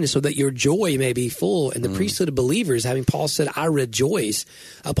the vine is so that your joy may be full. And the priesthood of believers, having Paul said, I rejoice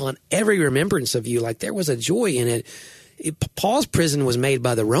upon every remembrance of you. Like there was a joy in it. Paul's prison was made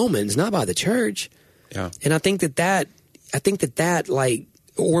by the Romans, not by the church. Yeah. And I think that like,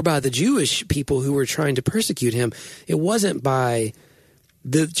 or by the Jewish people who were trying to persecute him. It wasn't by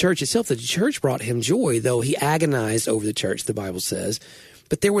the church itself. The church brought him joy, though he agonized over the church, the Bible says.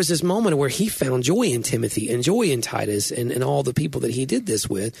 But there was this moment where he found joy in Timothy and joy in Titus and all the people that he did this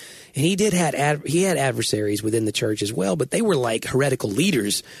with. And he had adversaries within the church as well, but they were like heretical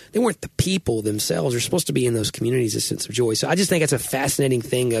leaders. They weren't the people themselves. They're supposed to be in those communities a sense of joy. So I just think it's a fascinating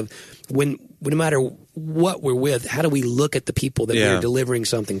thing of when no matter what we're with, how do we look at the people that we're delivering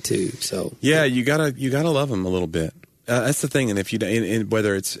something to? So you gotta love them a little bit. That's the thing. And if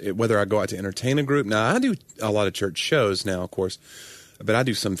whether I go out to entertain a group, now I do a lot of church shows now, of course. But I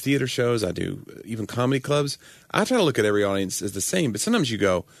do some theater shows. I do even comedy clubs. I try to look at every audience as the same. But sometimes you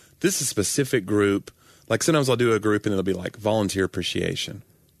go, this is a specific group. Like sometimes I'll do a group and it'll be like volunteer appreciation.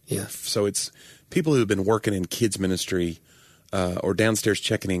 Yeah. So it's people who have been working in kids ministry or downstairs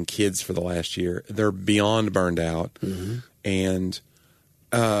checking in kids for the last year. They're beyond burned out. Mm-hmm. And,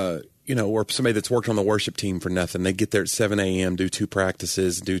 or somebody that's worked on the worship team for nothing. They get there at 7 a.m., do 2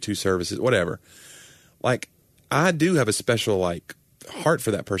 practices, do 2 services, whatever. Like I do have a special heart for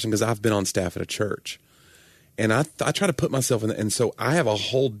that person because I've been on staff at a church, and I try to put myself in, and so I have a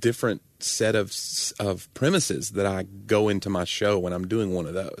whole different set of premises that I go into my show when I'm doing one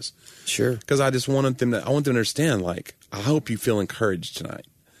of those. Sure, because I just want them to understand. Like, I hope you feel encouraged tonight.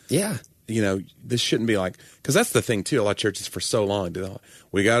 Yeah, this shouldn't be because that's the thing too. A lot of churches for so long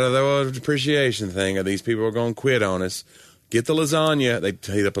we got the appreciation thing, or these people are going to quit on us. Get the lasagna. They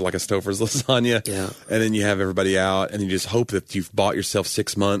heat up like a Stouffer's lasagna. Yeah. And then you have everybody out, and you just hope that you've bought yourself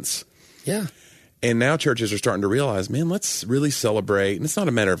 6 months. Yeah. And now churches are starting to realize, man, let's really celebrate. And it's not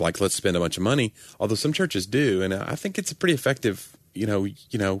a matter of let's spend a bunch of money, although some churches do. And I think it's a pretty effective, use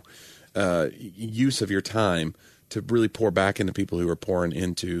of your time to really pour back into people who are pouring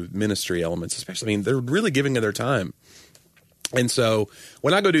into ministry elements, especially. I mean, they're really giving of their time. And so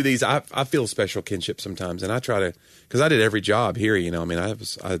when I go do these, I feel a special kinship sometimes, and I try to, because I did every job here. I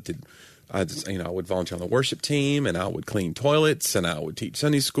would volunteer on the worship team, and I would clean toilets, and I would teach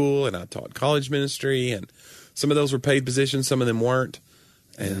Sunday school, and I taught college ministry, and some of those were paid positions, some of them weren't,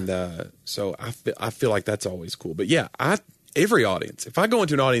 and so I feel like that's always cool. But yeah, every audience, if I go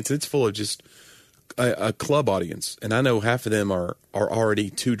into an audience and it's full of just a club audience, and I know half of them are already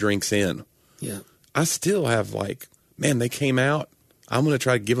 2 drinks in, I still have man, they came out. I'm going to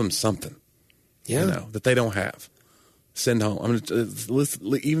try to give them something, that they don't have. Send home. I'm going to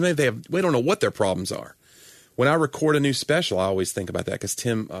even if we don't know what their problems are. When I record a new special, I always think about that because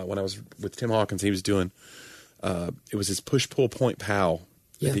Tim, when I was with Tim Hawkins, he was doing. It was his Push Pull Point Pow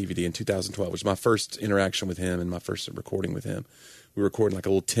DVD in 2012, which was my first interaction with him and my first recording with him. We recorded a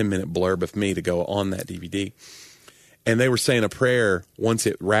little 10-minute blurb of me to go on that DVD, and they were saying a prayer once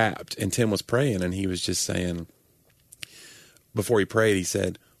it wrapped, and Tim was praying, and he was just saying. Before he prayed, he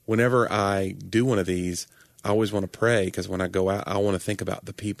said, whenever I do one of these, I always want to pray because when I go out, I want to think about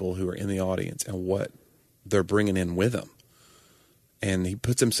the people who are in the audience and what they're bringing in with them. And he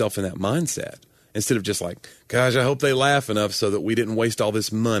puts himself in that mindset instead of just gosh, I hope they laugh enough so that we didn't waste all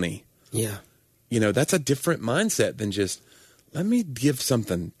this money. Yeah. That's a different mindset than just, let me give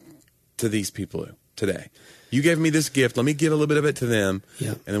something to these people today. You gave me this gift. Let me give a little bit of it to them.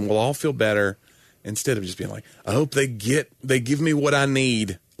 Yeah. And then we'll all feel better. Instead of just being I hope they give me what I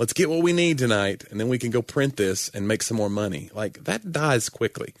need. Let's get what we need tonight, and then we can go print this and make some more money. That dies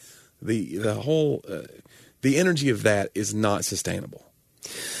quickly. The whole the energy of that is not sustainable.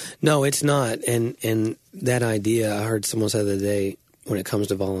 No, it's not. And that idea, I heard someone say the other day when it comes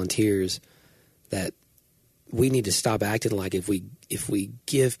to volunteers that we need to stop acting like if we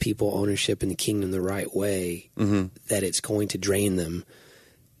give people ownership in the kingdom the right way, that it's going to drain them.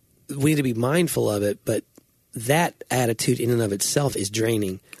 We need to be mindful of it, but that attitude in and of itself is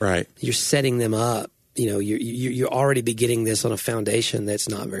draining. Right. You're setting them up. You're already beginning this on a foundation that's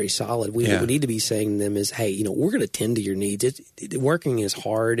not very solid. What we need to be saying to them is, hey, we're going to tend to your needs. Working is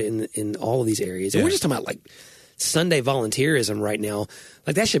hard in all of these areas. And we're just talking about like Sunday volunteerism right now.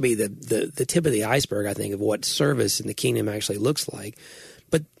 Like that should be the tip of the iceberg, I think, of what service in the kingdom actually looks like.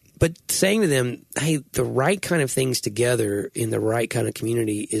 But saying to them, hey, the right kind of things together in the right kind of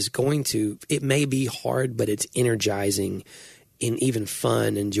community is it may be hard, but it's energizing and even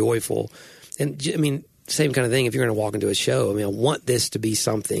fun and joyful. And I mean, same kind of thing if you're going to walk into a show. I mean, I want this to be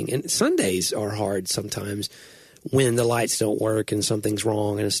something. And Sundays are hard sometimes when the lights don't work and something's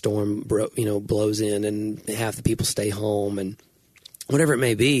wrong and a storm blows in and half the people stay home and whatever it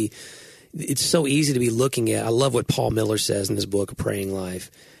may be. It's so easy to be looking at. I love what Paul Miller says in his book, A Praying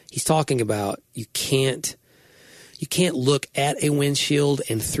Life. He's talking about you can't look at a windshield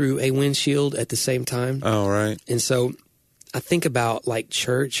and through a windshield at the same time. Oh, right. And so I think about like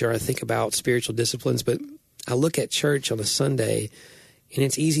church, or I think about spiritual disciplines, but I look at church on a Sunday and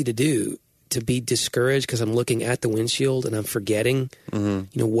it's easy to do, to be discouraged because I'm looking at the windshield and I'm forgetting,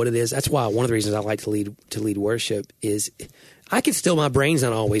 what it is. That's why one of the reasons I like to lead worship is my brain's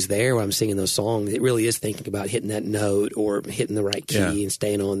not always there when I'm singing those songs. It really is thinking about hitting that note or hitting the right key and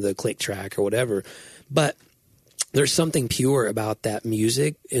staying on the click track or whatever. But there's something pure about that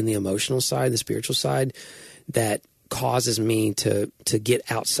music and the emotional side, the spiritual side, that causes me to get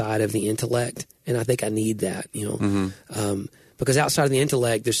outside of the intellect. And I think I need that, because outside of the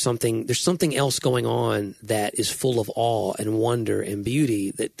intellect, there's something else going on that is full of awe and wonder and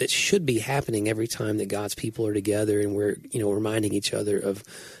beauty that should be happening every time that God's people are together and we're reminding each other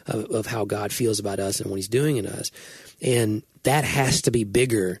of how God feels about us and what He's doing in us. And that has to be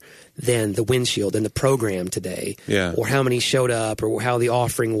bigger than the windshield and the program today, or how many showed up, or how the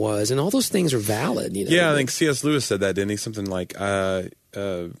offering was, and all those things are valid. Yeah, I think C.S. Lewis said that, didn't he? Something like, "I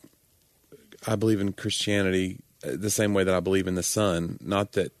believe in Christianity the same way that I believe in the sun.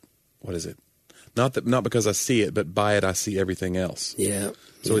 Not that, what is it? Not because I see it, but by it I see everything else." Yeah.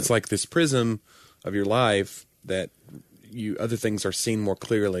 So it's like this prism of your life that other things are seen more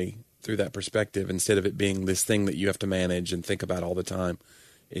clearly through that perspective, instead of it being this thing that you have to manage and think about all the time.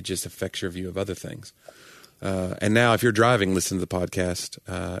 It just affects your view of other things. And now, if you're driving, listen to the podcast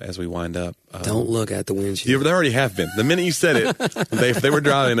as we wind up. Don't look at the windshield. They already have been. The minute you said it, if they were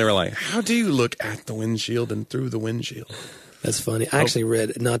driving, they were like, "How do you look at the windshield and through the windshield?" That's funny. I actually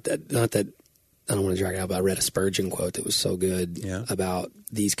read, not that I don't want to drag it out, but I read a Spurgeon quote that was so good about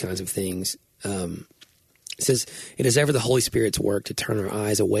these kinds of things. It says, "It is ever the Holy Spirit's work to turn our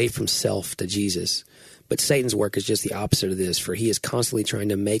eyes away from self to Jesus. But Satan's work is just the opposite of this, for he is constantly trying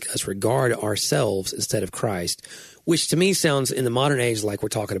to make us regard ourselves instead of Christ," which to me sounds in the modern age like we're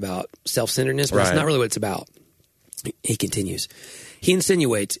talking about self-centeredness, but That's not really what it's about. He continues, he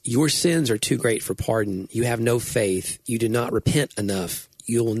insinuates, "Your sins are too great for pardon. You have no faith. You do not repent enough.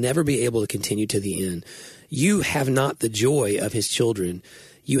 You will never be able to continue to the end. You have not the joy of his children.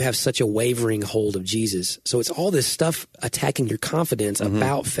 You have such a wavering hold of Jesus." So it's all this stuff attacking your confidence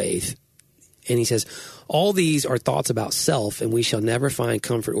about faith. And he says, "All these are thoughts about self, and we shall never find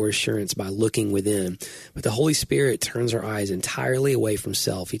comfort or assurance by looking within. But the Holy Spirit turns our eyes entirely away from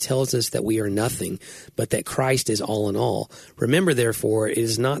self. He tells us that we are nothing, but that Christ is all in all. Remember, therefore, it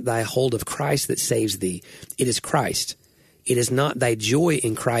is not thy hold of Christ that saves thee. It is Christ. It is not thy joy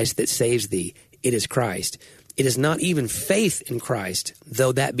in Christ that saves thee. It is Christ. It is not even faith in Christ,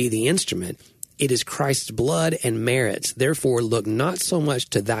 though that be the instrument. It is Christ's blood and merits. Therefore, look not so much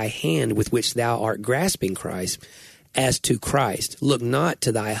to thy hand with which thou art grasping Christ as to Christ. Look not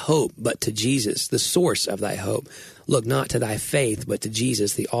to thy hope, but to Jesus, the source of thy hope. Look not to thy faith, but to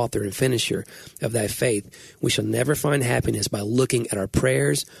Jesus, the author and finisher of thy faith. We shall never find happiness by looking at our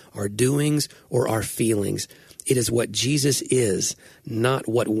prayers, our doings, or our feelings. It is what Jesus is, not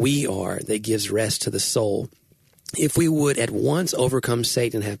what we are, that gives rest to the soul. If we would at once overcome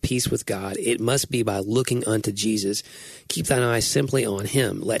Satan and have peace with God, it must be by looking unto Jesus. Keep thine eyes simply on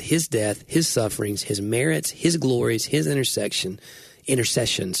him. Let his death, his sufferings, his merits, his glories, his intercession,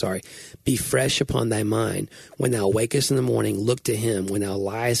 be fresh upon thy mind. When thou wakest in the morning, look to him. When thou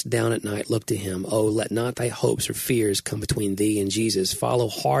liest down at night, look to him. Oh, let not thy hopes or fears come between thee and Jesus. Follow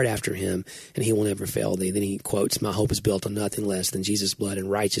hard after him, and he will never fail thee." Then he quotes, "My hope is built on nothing less than Jesus' blood and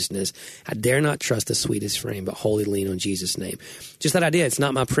righteousness. I dare not trust the sweetest frame, but wholly lean on Jesus' name." Just that idea. It's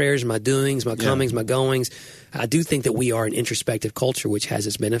not my prayers, my doings, my comings, my goings. I do think that we are an introspective culture, which has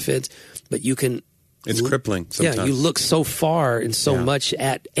its benefits, but you can It's crippling sometimes. Yeah, you look so far and so much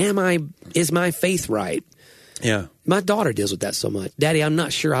at, is my faith right? Yeah. My daughter deals with that so much. Daddy, I'm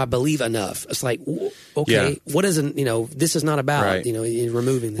not sure I believe enough. It's like, okay, what isn't, this is not about,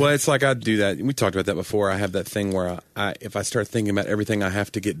 removing that. Well, it's like I do that. We talked about that before. I have that thing where if I start thinking about everything I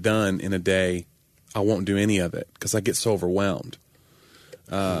have to get done in a day, I won't do any of it because I get so overwhelmed.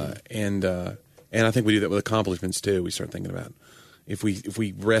 And I think we do that with accomplishments too. We start thinking about if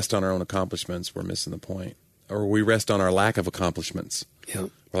we rest on our own accomplishments, we're missing the point. Or we rest on our lack of accomplishments. Yeah.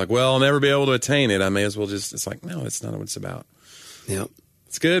 We're like, well, I'll never be able to attain it. I may as well just, it's like, no, that's not what it's about. Yeah.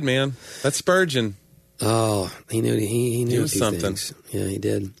 It's good, man. That's Spurgeon. Oh, he knew He was something. Things. Yeah, he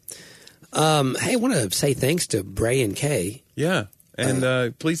did. Hey, I want to say thanks to Bray and Kay. Yeah.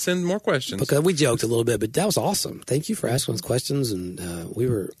 And please send more questions. Because we joked a little bit, but that was awesome. Thank you for asking us questions, and we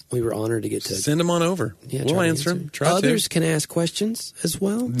were honored to get to send them on over. Yeah, we'll answer them. Others can ask questions as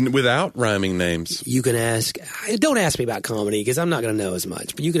well without rhyming names. You can ask. Don't ask me about comedy because I'm not going to know as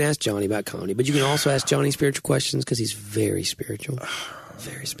much. But you can ask Johnny about comedy. But you can also ask Johnny spiritual questions because he's very spiritual.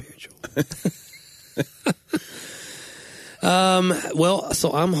 Very spiritual. Well,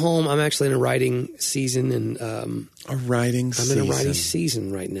 so I'm home. I'm actually in a writing season, and I'm in a writing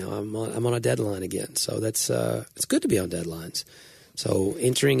season right now. I'm on a deadline again, so that's it's good to be on deadlines. So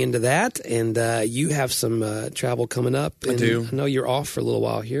entering into that, and you have some travel coming up. I do. I know you're off for a little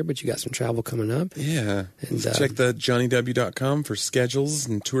while here, but you got some travel coming up. Yeah. And, check the JohnnyW.com for schedules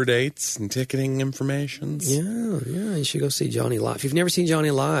and tour dates and ticketing information. Yeah. You should go see Johnny live. If you've never seen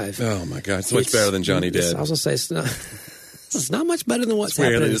Johnny live, oh my God, it's much better than Johnny did. I was gonna say it's not. It's not much better than what's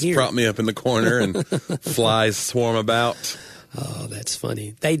happening here. They just prop me up in the corner and flies swarm about. Oh, that's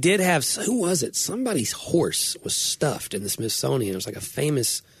funny. They did have, who was it? Somebody's horse was stuffed in the Smithsonian. It was like a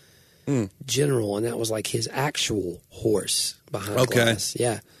famous general, and that was like his actual horse behind glass.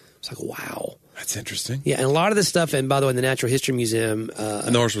 Yeah. It's like, wow. That's interesting. Yeah, and a lot of this stuff, and by the way, in the Natural History Museum.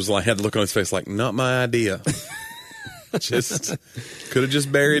 And the horse was like, had the look on his face like, not my idea. Just could have just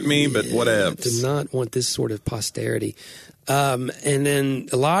buried me, but whatever. Did not want this sort of posterity. And then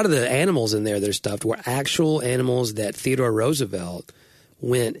a lot of the animals in there that are stuffed were actual animals that Theodore Roosevelt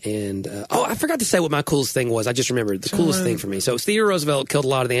went and... I forgot to say what my coolest thing was. I just remembered the coolest thing for me. So Theodore Roosevelt killed a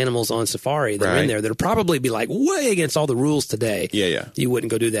lot of the animals on safari that are in there that would probably be like way against all the rules today. Yeah. You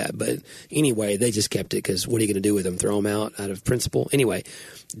wouldn't go do that. But anyway, they just kept it because what are you going to do with them? Throw them out of principle? Anyway,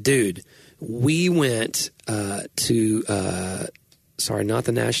 dude... We went to not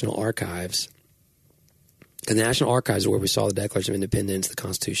the National Archives. The National Archives are where we saw the Declaration of Independence, the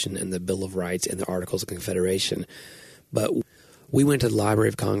Constitution, and the Bill of Rights, and the Articles of Confederation. But we went to the Library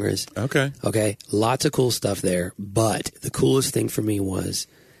of Congress. Okay. Lots of cool stuff there. But the coolest thing for me was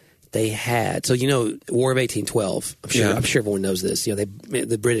they had, War of 1812. I'm sure everyone knows this.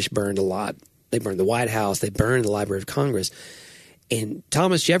 The British burned a lot. They burned the White House. They burned the Library of Congress. And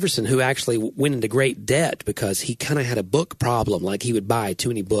Thomas Jefferson, who actually went into great debt because he kind of had a book problem, like he would buy too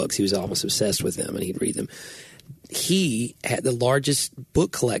many books. He was almost obsessed with them, and he'd read them. He had the largest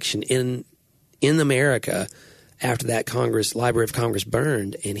book collection in America after that Library of Congress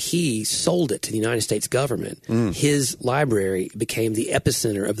burned, and he sold it to the United States government. His library became the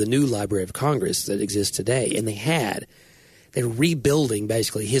epicenter of the new Library of Congress that exists today, and they're rebuilding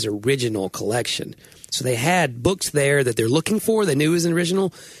basically his original collection. So they had books there that they're looking for. They knew it was an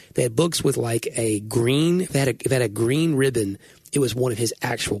original. They had books with like a green. If it had a green ribbon, it was one of his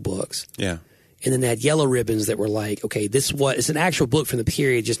actual books. Yeah. And then they had yellow ribbons that were like, okay, it's an actual book from the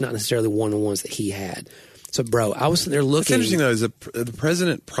period, just not necessarily one of the ones that he had. So, bro, I was sitting there looking. It's interesting though. The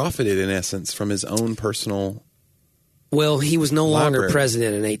president profited in essence from his own personal. Well, he was no longer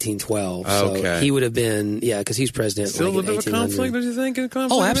president in 1812. So he would have been, because he's president. Still a bit of a conflict, don't you think?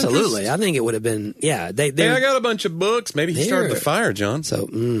 Oh, absolutely. I think it would have been, I got a bunch of books. Maybe he started the fire, John. So,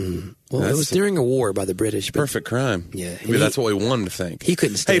 it was during a war by the British. Perfect crime. Yeah. Maybe that's what we wanted to think. He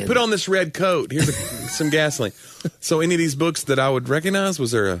couldn't stand Hey, put on this red coat. Here's some gasoline. So any of these books that I would recognize,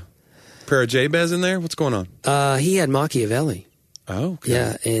 was there a pair of Jabez in there? What's going on? He had Machiavelli. Oh, okay.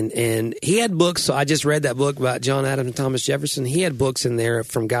 Yeah, and he had books. So I just read that book about John Adams and Thomas Jefferson. He had books in there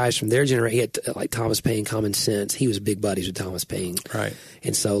from guys from their generation. He had like Thomas Paine, Common Sense. He was big buddies with Thomas Paine. Right.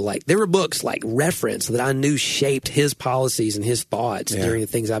 And so like there were books like reference that I knew shaped his policies and his thoughts during the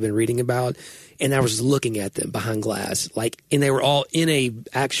things I've been reading about. And I was looking at them behind glass, and they were all in a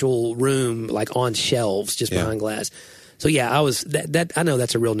actual room, like on shelves, just behind glass. So yeah, I was that. I know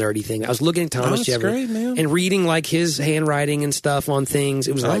that's a real nerdy thing. I was looking at Thomas Jefferson and reading like his handwriting and stuff on things.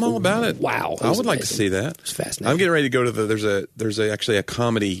 It was I'm all about it. Wow, I would like to see that. It's fascinating. I'm getting ready to go to there's actually a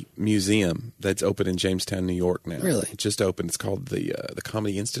comedy museum that's open in Jamestown, New York now. Really? It just opened. It's called the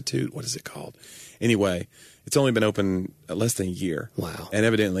Comedy Institute. What is it called? Anyway, it's only been open less than a year. Wow. And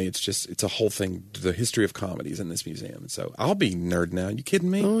evidently it's a whole thing, the history of comedies in this museum. So I'll be nerding out. You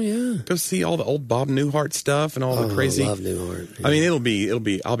kidding me? Oh yeah. Go see all the old Bob Newhart stuff and all the crazy. I love Newhart. Yeah. I mean,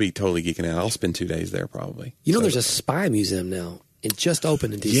 I'll be totally geeking out. I'll spend 2 days there probably. There's a spy museum now. It just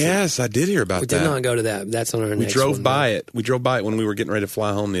opened in D.C. Yes, I did hear about that. We did not go to that. That's on our next one. We drove by it. We drove by it when we were getting ready to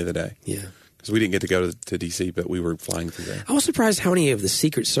fly home the other day. Yeah. Because we didn't get to go to D.C., but we were flying through there. I was surprised how many of the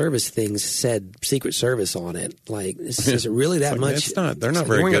Secret Service things said Secret Service on it. Like, is it really that much? It's not. They're not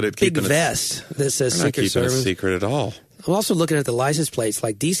very good at keeping a big vest that says Secret Service. A secret at all. I'm also looking at the license plates.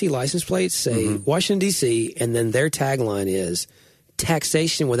 Like D.C. license plates say Washington, D.C., and then their tagline is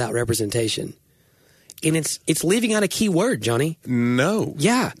taxation without representation. And it's leaving out a key word, Johnny. No.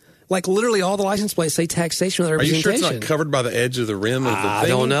 Yeah. Like literally all the license plates say taxation without representation. Are you sure it's not covered by the edge of the rim of the thing? I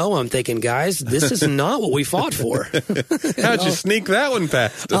don't know. I'm thinking, guys, this is not what we fought for. How'd you sneak that one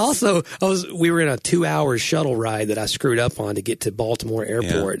past us? Also, we were in a 2-hour shuttle ride that I screwed up on to get to Baltimore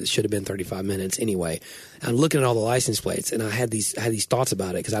Airport. Yeah. It should have been 35 minutes. Anyway, I'm looking at all the license plates, and I had these thoughts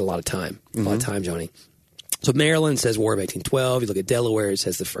about it because I had a lot of time. A lot of time, Johnny. So Maryland says War of 1812. You look at Delaware, it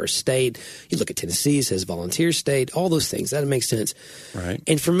says the first state. You look at Tennessee, it says volunteer state. All those things. That makes sense. Right.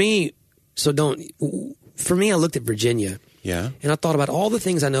 And for me, I looked at Virginia. Yeah. And I thought about all the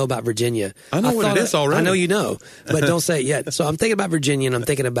things I know about Virginia. I know what it is already. I know you know, but don't say it yet. So I'm thinking about Virginia, and I'm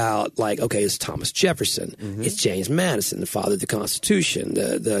thinking about, like, okay, it's Thomas Jefferson. It's James Madison, the father of the Constitution,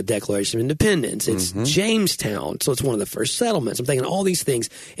 the Declaration of Independence. It's Jamestown, so it's one of the first settlements. I'm thinking all these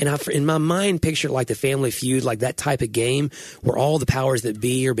things. And I, in my mind, picture like the Family Feud, like that type of game where all the powers that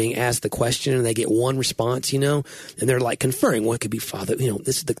be are being asked the question, and they get one response, and they're like conferring what could be father,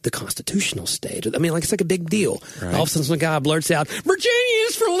 this is the constitutional state. I mean, like, it's like a big deal. Right. All of a sudden, some guy blurts out, "Virginia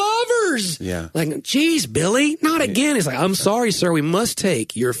is for lovers." Yeah. Like, geez, Billy, not again. It's like, I'm sorry, sir. We must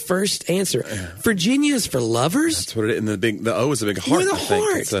take your first answer. Virginia is for lovers? That's what it is. And the O is a big heart. With a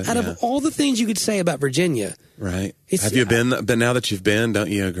heart. Out of all the things you could say about Virginia. Right. Have you been, but now that you've been, don't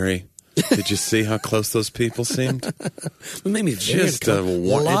you agree? Did you see how close those people seemed? It made me just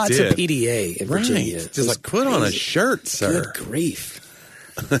lots of PDA in Virginia. Right. Just like, put on a shirt, sir. Good grief.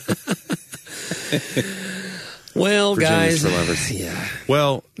 Well, Virginia's guys, for lovers. Yeah.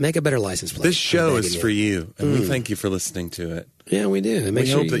 Well, make a better license plate. This show is for you, and we thank you for listening to it. Yeah, we do. We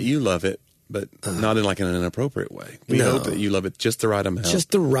hope that you love it, but not in like an inappropropriate way. We hope that you love it just the right amount.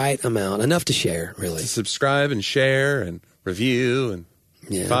 Just the right amount, enough to share, really. To subscribe and share and review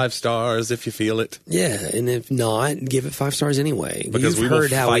and 5 stars if you feel it. Yeah, and if not, give it 5 stars anyway. Because You've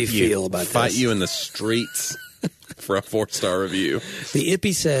heard how we feel about fight this. you in the streets. For a 4-star review. The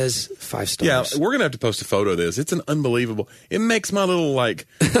Ippy says 5 stars. Yeah, we're going to have to post a photo of this. It's an unbelievable. It makes my little, like,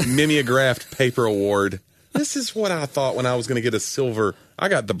 mimeographed paper award. This is what I thought when I was going to get a silver. I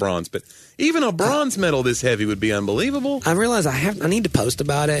got the bronze, but even a bronze medal this heavy would be unbelievable. I realize I need to post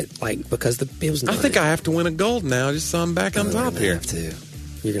about it, like, because it was nice. I think I have to win a gold now just so I'm back on top here.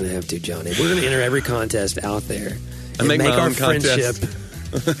 You're going to have to, Johnny. We're going to enter every contest out there. And make my our own friendship.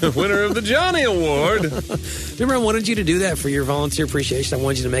 Winner of the Johnny Award. Remember, I wanted you to do that for your volunteer appreciation. I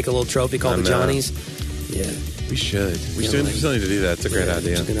wanted you to make a little trophy called the Johnnies. Yeah. We should. We still need to do that. It's a great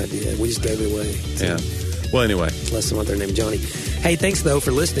idea. It's a good idea. We just gave it away. Yeah. Well, anyway. Less than a month they're named Johnny. Hey, thanks, though,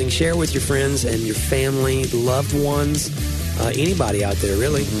 for listening. Share with your friends and your family, loved ones, anybody out there,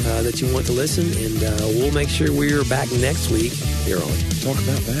 really, that you want to listen. And we'll make sure we're back next week here on Talk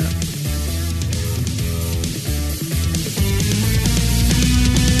About That.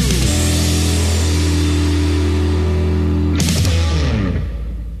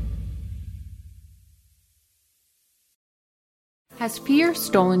 Has fear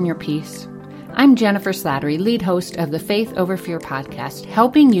stolen your peace? I'm Jennifer Slattery, lead host of the Faith Over Fear podcast,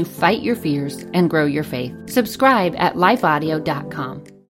 helping you fight your fears and grow your faith. Subscribe at lifeaudio.com.